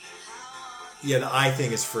 Yeah, the eye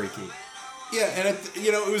thing is freaky. Yeah, and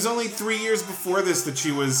it was only 3 years before this that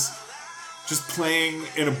she was just playing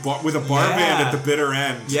in a bar with a bar band at the bitter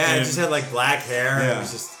end. Yeah, it just had like black hair. Yeah. It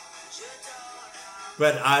was just.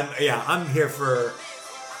 But I'm here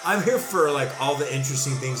for like all the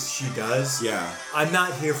interesting things she does. Yeah. I'm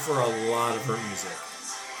not here for a lot of her music.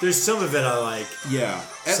 There's some of it I like. Yeah.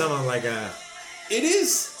 Some of like It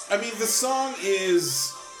is. I mean, the song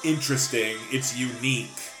is interesting. It's unique.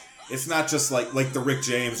 It's not just like the Rick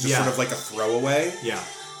James, just sort of like a throwaway. Yeah.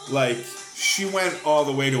 Like, she went all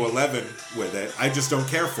the way to 11 with it. I just don't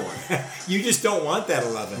care for it. You just don't want that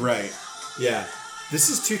 11. Right. Yeah. This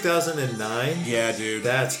is 2009? Yeah, dude.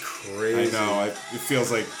 That's crazy. I know. It feels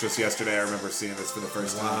like just yesterday I remember seeing this for the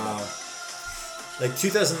first time. Wow. Like,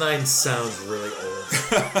 2009 sounds really old.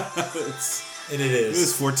 And it is. It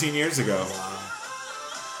was 14 years ago. Wow.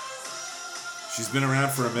 She's been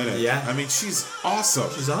around for a minute. Yeah. I mean, she's awesome.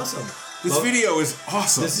 She's awesome. This video is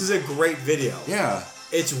awesome. This is a great video. Yeah.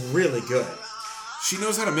 It's really good. She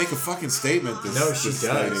knows how to make a fucking statement. She does.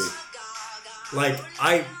 Lady. Like,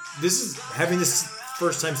 having this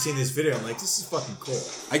first time seeing this video, I'm like, this is fucking cool.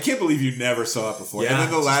 I can't believe you never saw it before. Yeah. And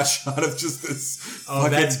then the last shot of just this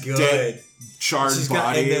fucking that's good. dead, charred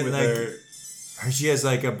body with like, her. She has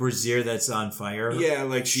like a brassiere that's on fire. Yeah,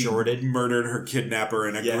 like she murdered her kidnapper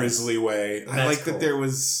in a grisly way. I like that that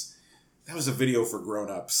was a video for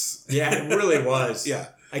grown-ups. Yeah, it really was. Yeah.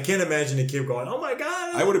 I can't imagine a kid going, oh my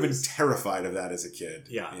God. I would have been terrified of that as a kid.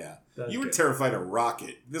 Yeah. Yeah. You were terrified of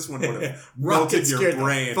Rocket. This one would have Rocket melted your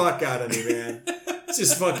brain. The fuck out of me, man. It's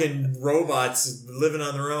just fucking robots living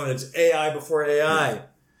on their own. It's AI before AI. Yeah.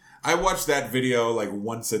 I watched that video like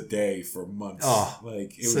once a day for months. Oh,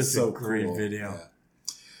 like it was so great cool. video.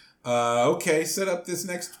 Yeah. Okay, set up this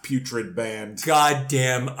next putrid band. God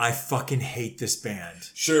damn, I fucking hate this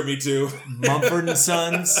band. Sure, me too. Mumford &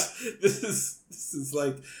 Sons. This is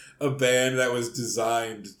like a band that was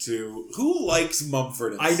designed to... Who likes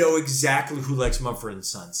Mumford & Sons? I know exactly who likes Mumford &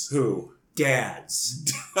 Sons. Who?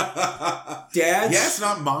 Dads. Dads? Yes,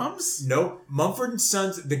 not moms? Nope. Mumford &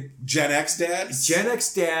 Sons, the Gen X dads? Gen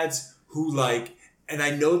X dads who like, and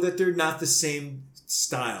I know that they're not the same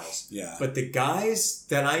styles. Yeah. But the guys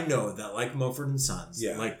that I know that like Mumford & Sons,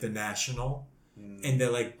 yeah. like The National, and they're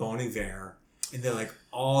like Bon Iver, and they're like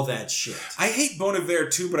all that shit. I hate Bon Iver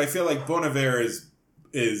too, but I feel like Bon Iver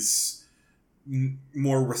is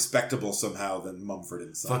more respectable somehow than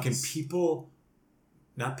Mumford & Sons. Fucking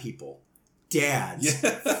dads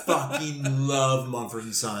fucking love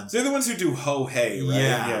Mumford & Sons. They're the ones who do Ho Hey, right?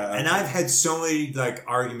 Yeah. And I've had so many like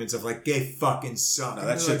arguments of like, they fucking suck. No,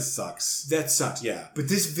 that shit sucks. That sucks. Yeah. But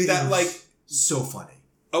this video is so funny.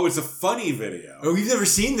 Oh, it's a funny video. Oh, we've never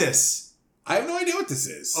seen this. I have no idea what this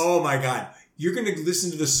is. Oh my God. You're going to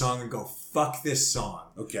listen to the song and go, fuck this song.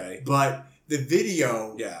 Okay. But the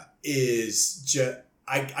video is just,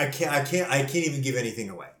 I can't even give anything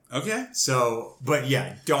away. Okay. So, but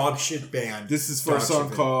yeah, dog shit band. This is for a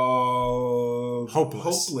song called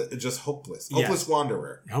Hopeless. Just Hopeless. Yes. Hopeless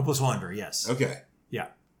Wanderer. Hopeless Wanderer, yes. Okay. Yeah.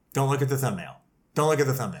 Don't look at the thumbnail.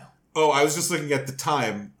 Oh, I was just looking at the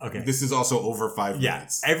time. Okay. This is also over 5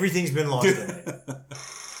 minutes. Yeah. Everything's been lost in it.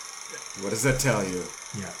 What does that tell you?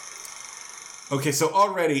 Yeah. Okay, so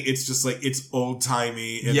already it's just like, it's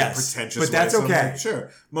old-timey in a pretentious way. But that's okay. Sure.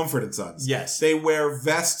 Mumford & Sons. Yes. They wear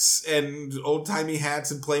vests and old-timey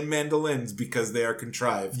hats and play mandolins because they are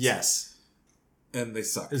contrived. Yes. And they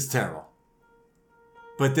suck. It's terrible.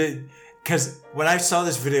 But because when I saw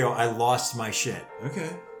this video, I lost my shit. Okay.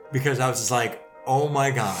 Because I was just like, oh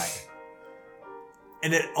my God.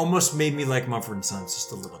 And it almost made me like Mumford & Sons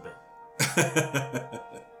just a little bit.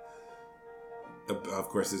 Of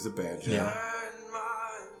course, there's a band. Yeah.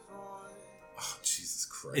 Oh, Jesus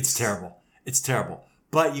Christ. It's terrible. It's terrible.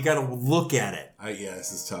 But you got to look at it.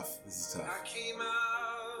 This is tough.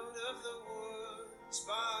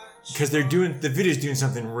 Because the video's doing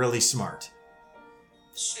something really smart.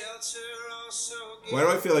 Why do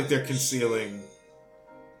I feel like they're concealing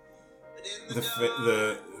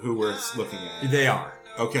the who we're looking at? They are.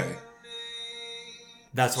 Okay.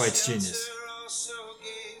 That's why it's genius.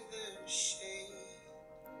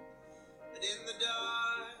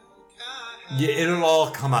 Yeah, it'll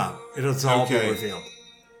all come out. It'll all be revealed.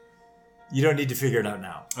 You don't need to figure it out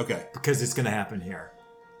now. Okay. Because it's going to happen here.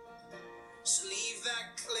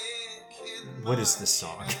 What is this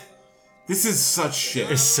song? This is such shit.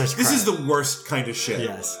 It's such crap. This is the worst kind of shit.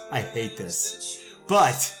 Yes, I hate this.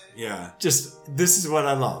 But, yeah. Just, this is what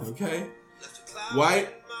I love. Okay. Why?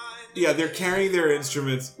 Yeah, they're carrying their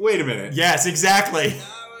instruments. Wait a minute. Yes, exactly.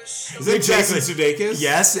 Is that Jason Sudeikis?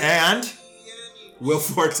 Yes, and? Will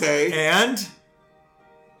Forte. And?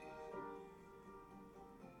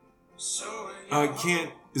 I can't.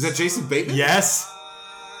 Is that Jason Bateman? Yes.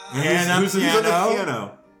 And who's on the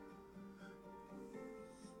piano?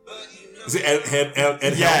 Is it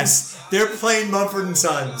Ed Yes. They're playing Mumford &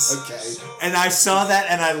 Sons. Okay. And I saw that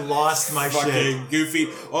and I lost my fucking shit. Goofy.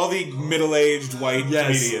 All the middle-aged white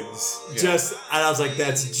comedians. Yeah. And I was like,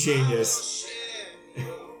 that's genius.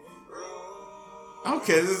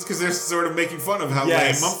 Okay, this is because they're sort of making fun of how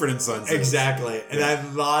lame Mumford & Sons is. Exactly. And I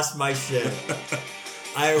lost my shit.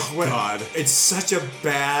 God. It's such a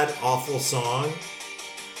bad, awful song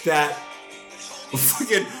that...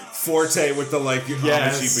 Fucking Forte with the, like,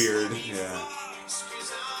 Amish beard. Yeah.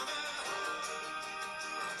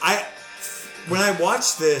 When I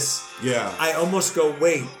watch this, I almost go,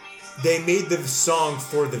 wait, they made the song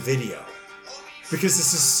for the video. Because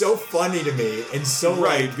this is so funny to me and so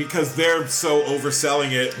because they're so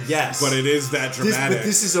overselling it. Yes. But it is that dramatic. But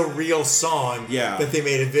this is a real song that they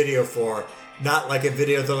made a video for. Not like a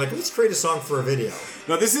video, they're like, let's create a song for a video.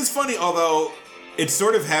 Now, this is funny, although it's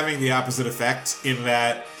sort of having the opposite effect in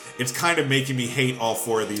that it's kind of making me hate all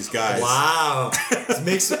four of these guys. Wow.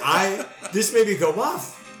 This made me go, wow,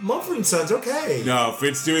 Mumford & Sons, okay. No, if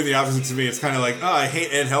it's doing the opposite to me, it's kind of like, oh, I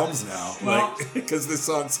hate Ed Helms now. Well, because this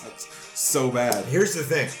song sucks so bad. Here's the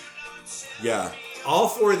thing. Yeah. All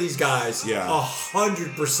four of these guys,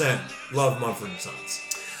 100% love Mumford & Sons.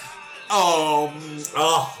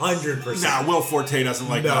 100%. Nah, Will Forte doesn't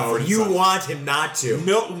like Mumford & Sons. You want him not to.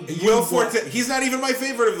 Will Forte, he's not even my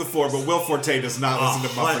favorite of the four, but Will Forte does not listen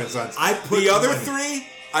to Mumford & Sons. The other three,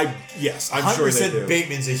 I'm sure they do. 100%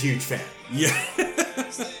 Bateman's a huge fan. Yeah.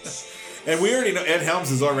 And we already know Ed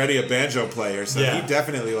Helms is already a banjo player, so he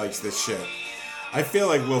definitely likes this shit. I feel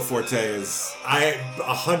like Will Forte is... I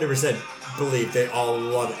 100% believe they all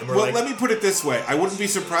love it. And let me put it this way. I wouldn't be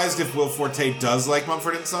surprised if Will Forte does like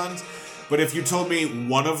Mumford & Sons, but if you told me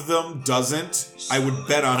one of them doesn't, I would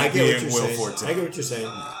bet on it being Will Forte. I get what you're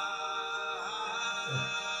saying.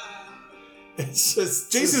 It's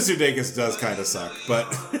just... Jason Sudeikis does kind of suck, but...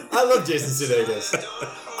 I love Jason Sudeikis.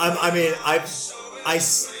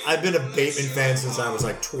 I've been a Bateman fan since I was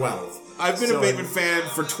like 12. I've been a Bateman fan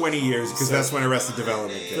for 20 years because that's when Arrested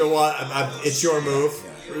Development came. So what? It's your move.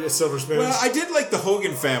 Yeah. Silver Spoons. Well, I did like the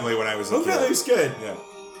Hogan Family when I was a kid. Hogan Family was good. Yeah.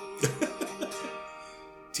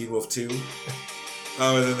 Teen Wolf 2.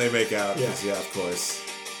 Oh, and then they make out. Yeah, of course.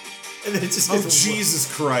 And then it just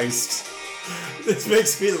Jesus Christ. This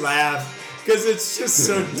makes me laugh because it's just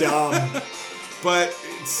so dumb. But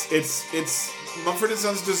it's Mumford &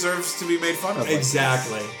 Sons deserves to be made fun of.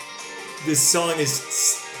 Exactly. This song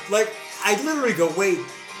is like, I literally go, wait,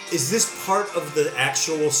 is this part of the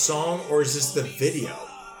actual song or is this the video?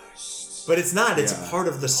 But it's not. It's a part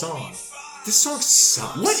of the song. This song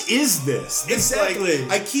sucks. What is this? Exactly.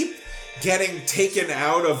 I keep getting taken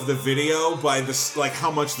out of the video by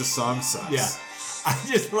how much the song sucks. Yeah. I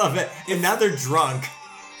just love it. And now they're drunk.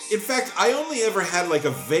 In fact, I only ever had like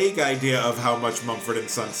a vague idea of how much Mumford &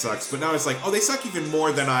 Sons sucks, but now it's like, they suck even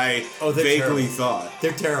more than I vaguely thought.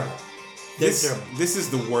 They're terrible. This is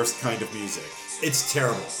the worst kind of music. It's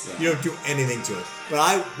terrible. Yeah. You don't do anything to it. But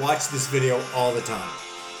I watch this video all the time.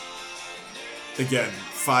 Again,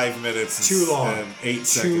 5 minutes too long. And 8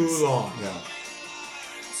 seconds. Too long. Yeah.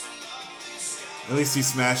 At least he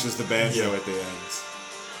smashes the banjo at the end.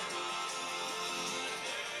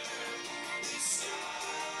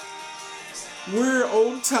 We're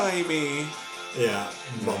old-timey. Yeah,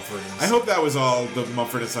 Mumford. I hope that was all the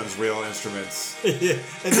Mumford & Sons real instruments. Yeah,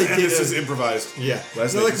 and this is improvised. Yeah.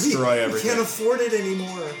 Lest they destroy everything. We can't afford it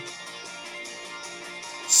anymore.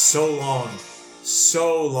 So long.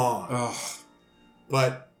 So long. Ugh.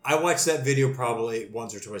 But I watch that video probably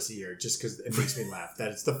once or twice a year just because it makes me laugh.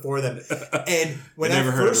 That it's the four of them. And when I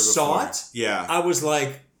first saw it, I was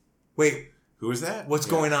like, wait. Who is that? What's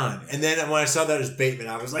going on? And then when I saw that as Bateman,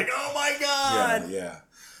 I was like, oh my God. Yeah.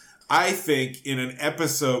 I think in an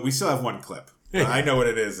episode, we still have one clip. I know what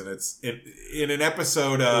it is, and it's in an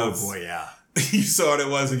episode of... Oh boy, yeah. You saw what it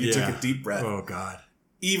was and you took a deep breath. Oh God.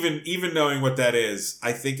 Even knowing what that is,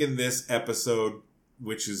 I think in this episode,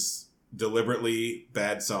 which is deliberately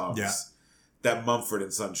bad songs, that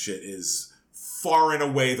Mumford & Sons shit is far and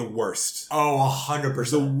away the worst. Oh,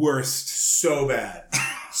 100%. The worst. So bad.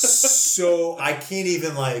 so I can't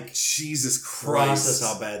even Jesus Christ, process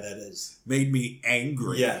how bad that is. Made me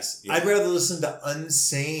angry. Yes, I'd rather listen to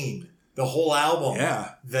Unsane, the whole album,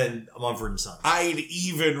 than Mumford & Sons. I'd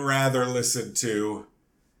even rather listen to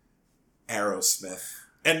Aerosmith,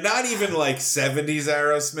 and not even 70s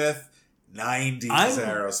Aerosmith. 90s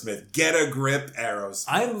Aerosmith. Get a grip Aerosmith.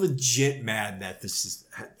 I'm legit mad that this is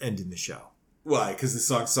ending the show. Why? Because the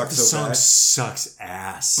song sucks so bad? The song sucks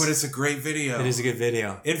ass. But it's a great video. It is a good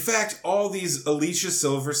video. In fact, all these Alicia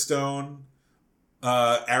Silverstone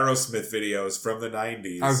Aerosmith videos from the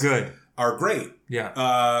 90s are good. Are great.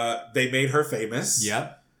 Yeah. They made her famous.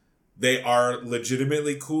 Yep. They are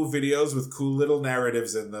legitimately cool videos with cool little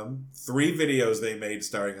narratives in them. 3 videos they made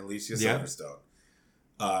starring Alicia Silverstone.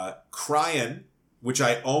 Crying, which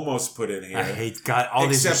I almost put in here. I hate God. All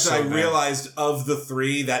these are so Except I bad. realized of the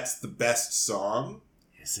 3, that's the best song.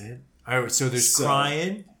 Is it? All right, so there's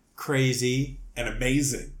Crying, Crazy, and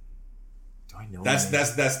Amazing. Do I know? That's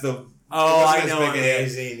the. Oh, I know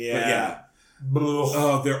Amazing. Yeah.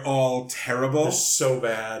 Oh, they're all terrible. They're so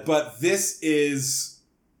bad. But this is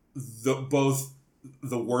both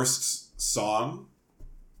the worst song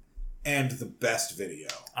and the best video.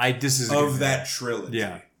 This is of that trilogy.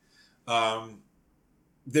 Yeah.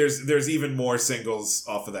 There's even more singles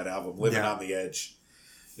off of that album. Living on the Edge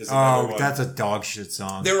is another one. That's a dog shit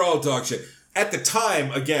song. They're all dog shit. At the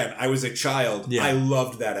time, again, I was a child. Yeah. I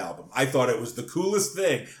loved that album. I thought it was the coolest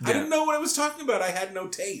thing. Yeah. I didn't know what I was talking about. I had no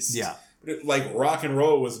taste. Yeah. But rock and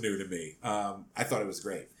roll was new to me. I thought it was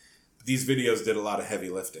great. These videos did a lot of heavy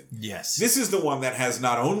lifting. Yes. This is the one that has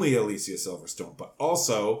not only Alicia Silverstone, but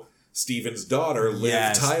also Steven's daughter,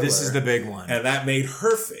 Liv Tyler. This is the big one. And that made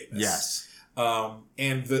her famous. Yes.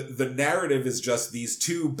 And the narrative is just these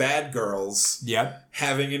 2 bad girls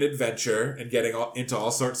having an adventure and getting into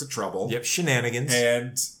all sorts of trouble. Yep, shenanigans.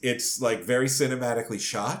 And it's very cinematically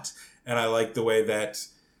shot. And I like the way that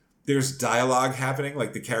there's dialogue happening,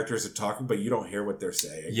 the characters are talking, but you don't hear what they're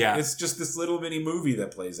saying. Yeah. It's just this little mini movie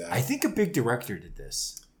that plays out. I think a big director did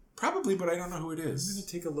this. Probably, but I don't know who it is. I'm going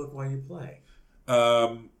to take a look while you play.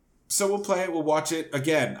 So we'll play it. We'll watch it.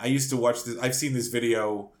 Again, I used to watch this. I've seen this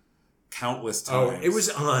video countless times. Oh, it was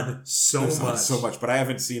on so much. But I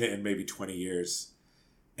haven't seen it in maybe 20 years.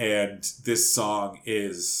 And this song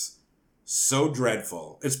is so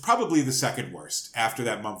dreadful. It's probably the second worst after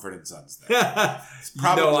that Mumford & Sons thing. It's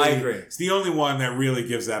probably, no, I agree. It's the only one that really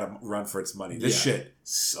gives that a run for its money. This shit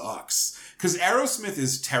sucks. Because Aerosmith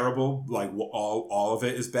is terrible. All of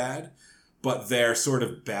it is bad. But their sort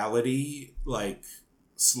of ballady,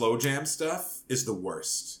 slow jam stuff is the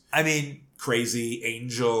worst. I mean... Crazy,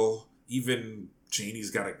 Angel, even Janie's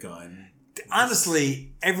Got a Gun.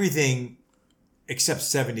 Honestly, everything except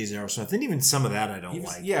 70s Aerosmith, and even some of that I don't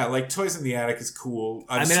like. Yeah, Toys in the Attic is cool.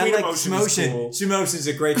 I like Emotion. Cool. Sweet Emotion is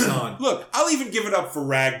a great song. Look, I'll even give it up for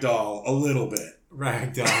Ragdoll a little bit.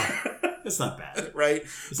 Ragdoll. It's not bad. Right?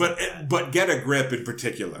 But Get a Grip in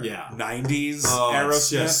particular. Yeah. 90s Aerosmith. It's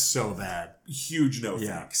just so bad. Huge no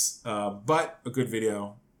thanks. But a good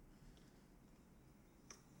video.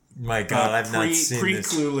 My God, I've not seen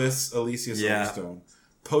this. Pre-Clueless Alicia Silverstone.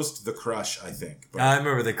 Post The Crush, I think. But, I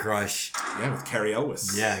remember The Crush. Yeah, with Carrie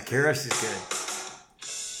Elwes. Yeah, Carrie Elwes is good.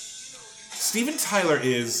 Steven Tyler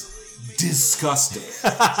is disgusting.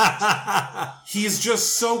 He's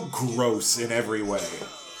just so gross in every way.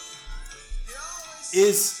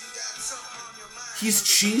 He's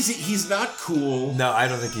cheesy. He's not cool. No, I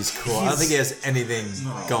don't think he's cool. I don't think he has anything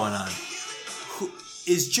going on.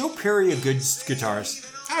 Is Joe Perry a good guitarist?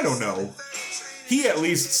 I don't know. He at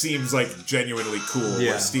least seems genuinely cool.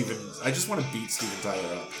 Yeah. I just want to beat Steven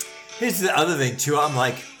Tyler up. Here's the other thing too.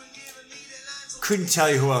 I'm couldn't tell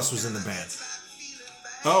you who else was in the band.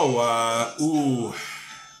 Oh,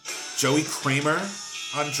 Joey Kramer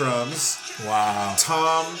on drums. Wow.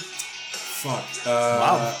 Tom.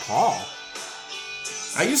 Wow, Paul.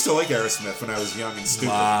 I used to like Aerosmith when I was young and stupid.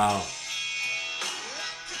 Wow.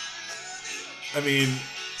 I mean,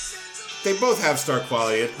 they both have star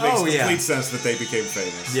quality. It makes complete sense that they became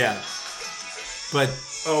famous. Yeah. But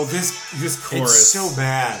this chorus, it's so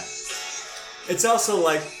bad. It's also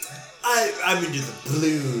I'm into the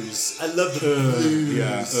blues. I love the blues.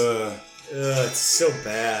 Yeah. It's so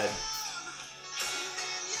bad.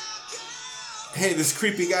 Hey, this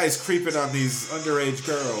creepy guy's creeping on these underage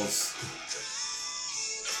girls.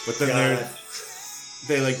 But then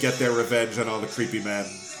they get their revenge on all the creepy men,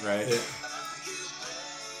 right? Yeah.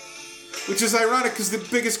 Which is ironic because the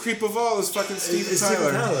biggest creep of all is fucking Steven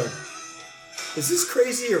Tyler. Is this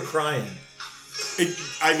Crazy or Crying?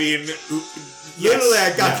 I mean, literally,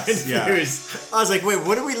 I got confused. Yeah. I was like, wait,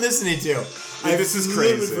 what are we listening to? This is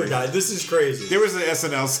crazy. This is crazy. There was an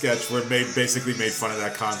SNL sketch where it basically made fun of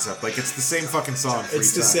that concept. Like, it's the same fucking song.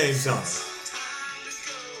 It's the same song.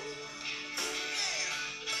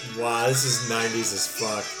 Wow, this is 90s as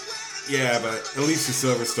fuck. Yeah, but Alicia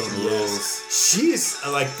Silverstone rules. She's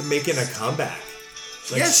like making a comeback.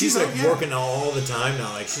 Like, she's like working all the time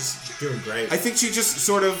now. Like, she's doing great. I think she just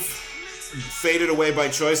sort of faded away by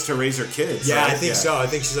choice to raise her kids. Yeah, right? I think so. I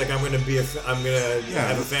think she's like, I'm gonna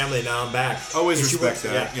have a family now. I'm back. Always respect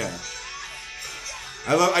that. Yeah.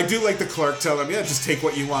 I do like the clerk tell him, just take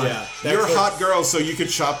what you want. Yeah, you're a hot girl, so you could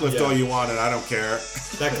shoplift all you want, and I don't care.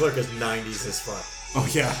 That clerk is 90s as fuck. Oh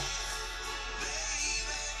yeah.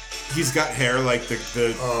 He's got hair like the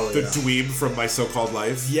dweeb from My So-Called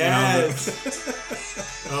Life. Yes.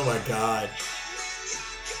 Oh my god.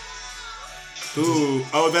 Ooh.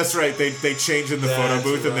 Oh, that's right. They change in the photo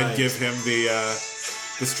booth and then give him the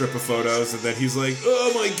strip of photos, and then he's like,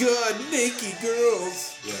 "Oh my god, naked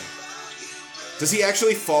girls." Yeah. Does he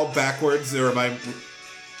actually fall backwards, or am I?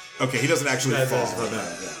 Okay, he doesn't actually fall.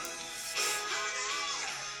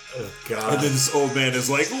 Oh god. And then this old man is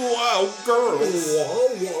like, "Wow, girls."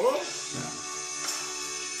 Whoa.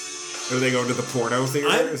 Are they going to the porno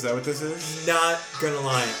theater? Is that what this is? Not gonna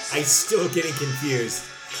lie, I'm still getting confused.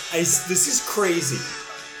 This is crazy.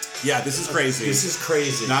 Yeah, this is crazy. This is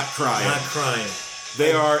crazy. Not crying. Not crying.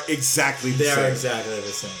 They are exactly the same. They are exactly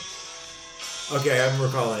the same. Okay, I'm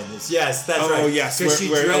recalling this. Yes, that's right. Oh, yes.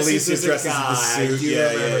 Where Alicia dresses in the suit.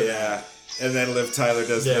 Yeah. And then Liv Tyler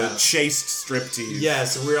does the chaste striptease.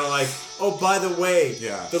 Yes, we're all like, oh, by the way,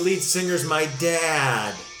 the lead singer's my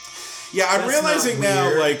dad. Yeah, I'm realizing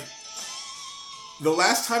now, like, the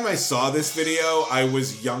last time I saw this video, I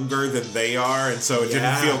was younger than they are, and so it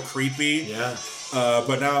didn't feel creepy. Yeah.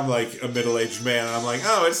 But now I'm like a middle-aged man, and I'm like,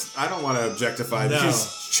 I don't want to objectify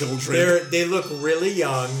these children. They look really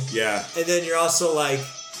young. Yeah. And then you're also like,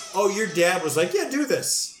 oh, your dad was like, yeah, do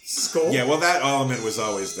this. This is cool. Yeah, well, that element was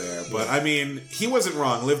always there. But, I mean, he wasn't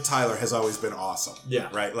wrong. Liv Tyler has always been awesome. Yeah.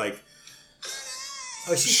 Right? Like,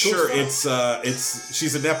 she's cool. Sure,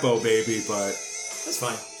 she's a Nepo baby, but... That's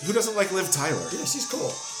fine. Who doesn't like Liv Tyler? Yeah, she's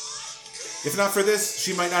cool. If not for this,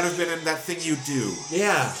 she might not have been in That Thing You Do.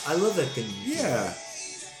 Yeah, I love That Thing You Do. Yeah.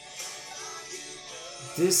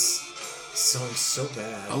 This song's so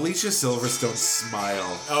bad. Alicia Silverstone's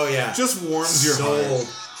smile. Oh, yeah. Just warms your heart.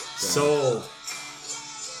 Sold.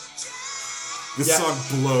 This song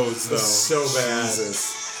blows, though. It's so bad.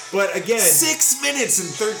 Jesus. But again... 6 minutes and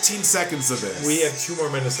 13 seconds of this. We have 2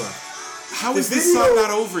 more minutes left. How is this song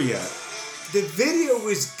not over yet? The video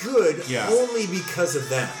was good only because of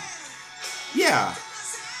them. Yeah.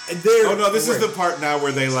 And oh no, this is the part now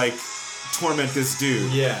where they like torment this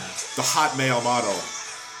dude. Yeah. The hot male model.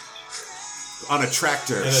 On a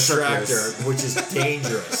tractor. And a tractor, which is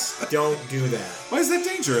dangerous. Don't do that. Why is that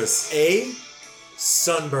dangerous? A,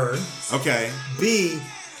 sunburn. Okay. B,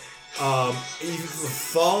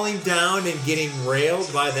 falling down and getting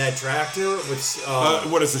railed by that tractor. Which,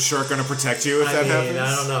 what is the shark going to protect you if that happens?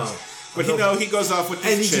 I don't know. But he goes off with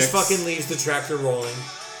these chicks. And he just fucking leaves the tractor rolling.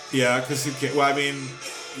 Yeah, because he can't... Well, I mean...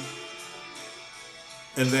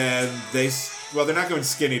 And then they're not going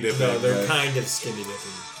skinny dipping. No, they're kind of skinny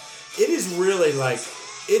dipping. It is really like...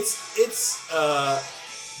 It's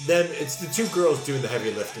the 2 girls doing the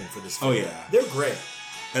heavy lifting for this film. Oh, yeah. They're great.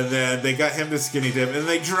 And then they got him to skinny dip, and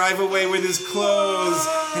they drive away with his clothes,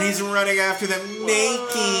 and he's running after them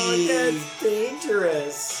naked. That's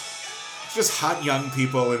dangerous. Just hot young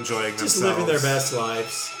people enjoying themselves. Just living their best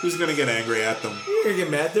lives. Who's going to get angry at them? You're going to get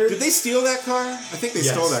mad. Did they steal that car? I think they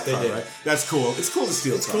stole that car, right? That's cool. It's cool to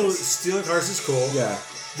steal cars. Cool. Stealing cars is cool. Yeah.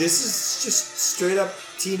 This is just straight up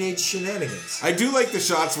teenage shenanigans. I do like the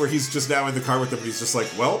shots where he's just now in the car with them, and he's just like,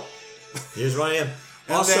 well... Here's where I am.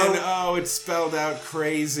 And also, then, it's spelled out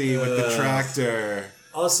crazy with the tractor.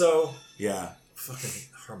 Also... Yeah. Fucking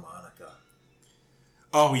harmonica.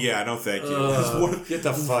 Oh, yeah, no thank you. Get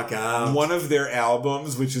the fuck out. One of their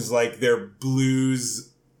albums, which is like their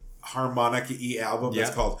blues harmonica-y album,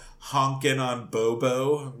 that's called Honkin' on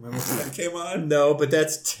Bobo. Remember when that came on? No, but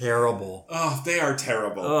that's terrible. Oh, they are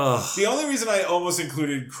terrible. Ugh. The only reason I almost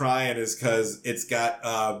included Crying is because it's got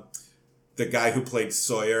the guy who played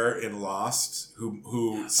Sawyer in Lost,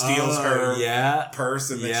 who steals her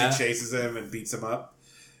purse and then she chases him and beats him up.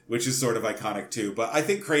 which is sort of iconic too. But I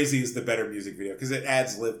think Crazy is the better music video because it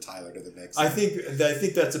adds Liv Tyler to the mix. I think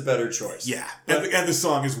that's a better choice. Yeah. And the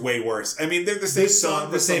song is way worse. I mean, they're the same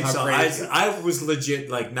song. The same song. I was legit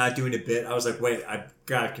like not doing a bit. I was like, wait, I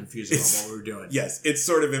got confused about what we were doing. Yes. It's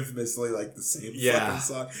sort of infamously like the same fucking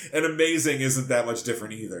song. And Amazing isn't that much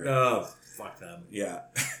different either. Oh, fuck them. Yeah.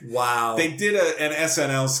 Wow. They did an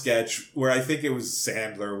SNL sketch where I think it was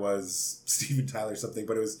Sandler was Steven Tyler something,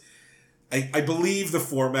 but it was... I believe the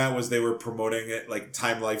format was they were promoting it like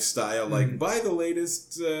Time Life style, like buy the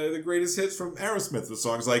latest, the greatest hits from Aerosmith with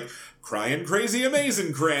songs like Crying Crazy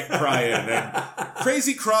Amazing Crying and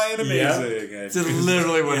Crazy Crying Amazing. Yeah. It's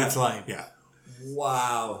literally what it's like. Yeah.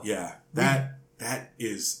 Wow. Yeah. That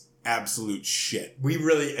is absolute shit. We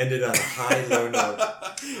really ended on a high, low note.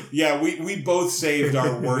 Yeah, we both saved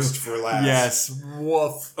our worst for last. Yes.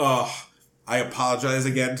 Woof. Ugh. I apologize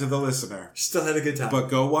again to the listener. Still had a good time. But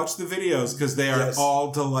go watch the videos because they are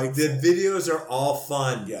all delightful. The videos are all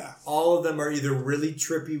fun. Yeah. All of them are either really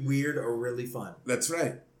trippy, weird, or really fun. That's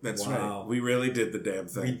right. That's right. We really did the damn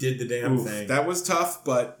thing. We did the damn thing. That was tough,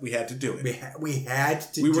 but we had to do it. We had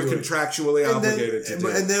to do it. We were contractually obligated to do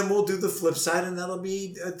it. And then we'll do the flip side, and that'll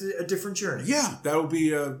be a different journey. Yeah. That'll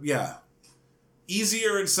be,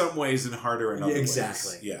 easier in some ways and harder in other ways.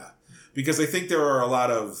 Exactly. Yeah. Because I think there are a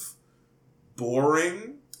lot of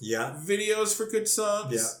boring videos for good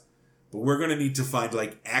songs. Yeah. But we're going to need to find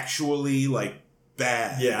actually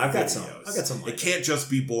bad I've got videos. some. It can't just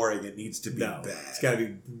be boring. It needs to be bad. It's got to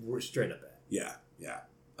be straight up bad. Yeah.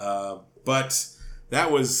 But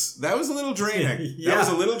that was a little draining. That was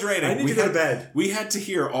a little draining. I need to go to bed. We had to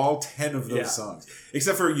hear all 10 of those songs.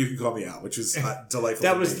 Except for You Can Call Me Out, which was delightful.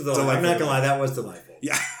 That was delightful. I'm not going to lie. That was delightful.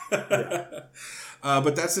 Yeah.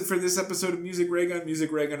 But that's it for this episode of Music Raygun.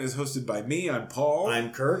 Music Raygun is hosted by me. I'm Paul.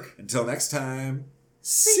 I'm Kirk. Until next time.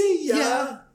 See ya.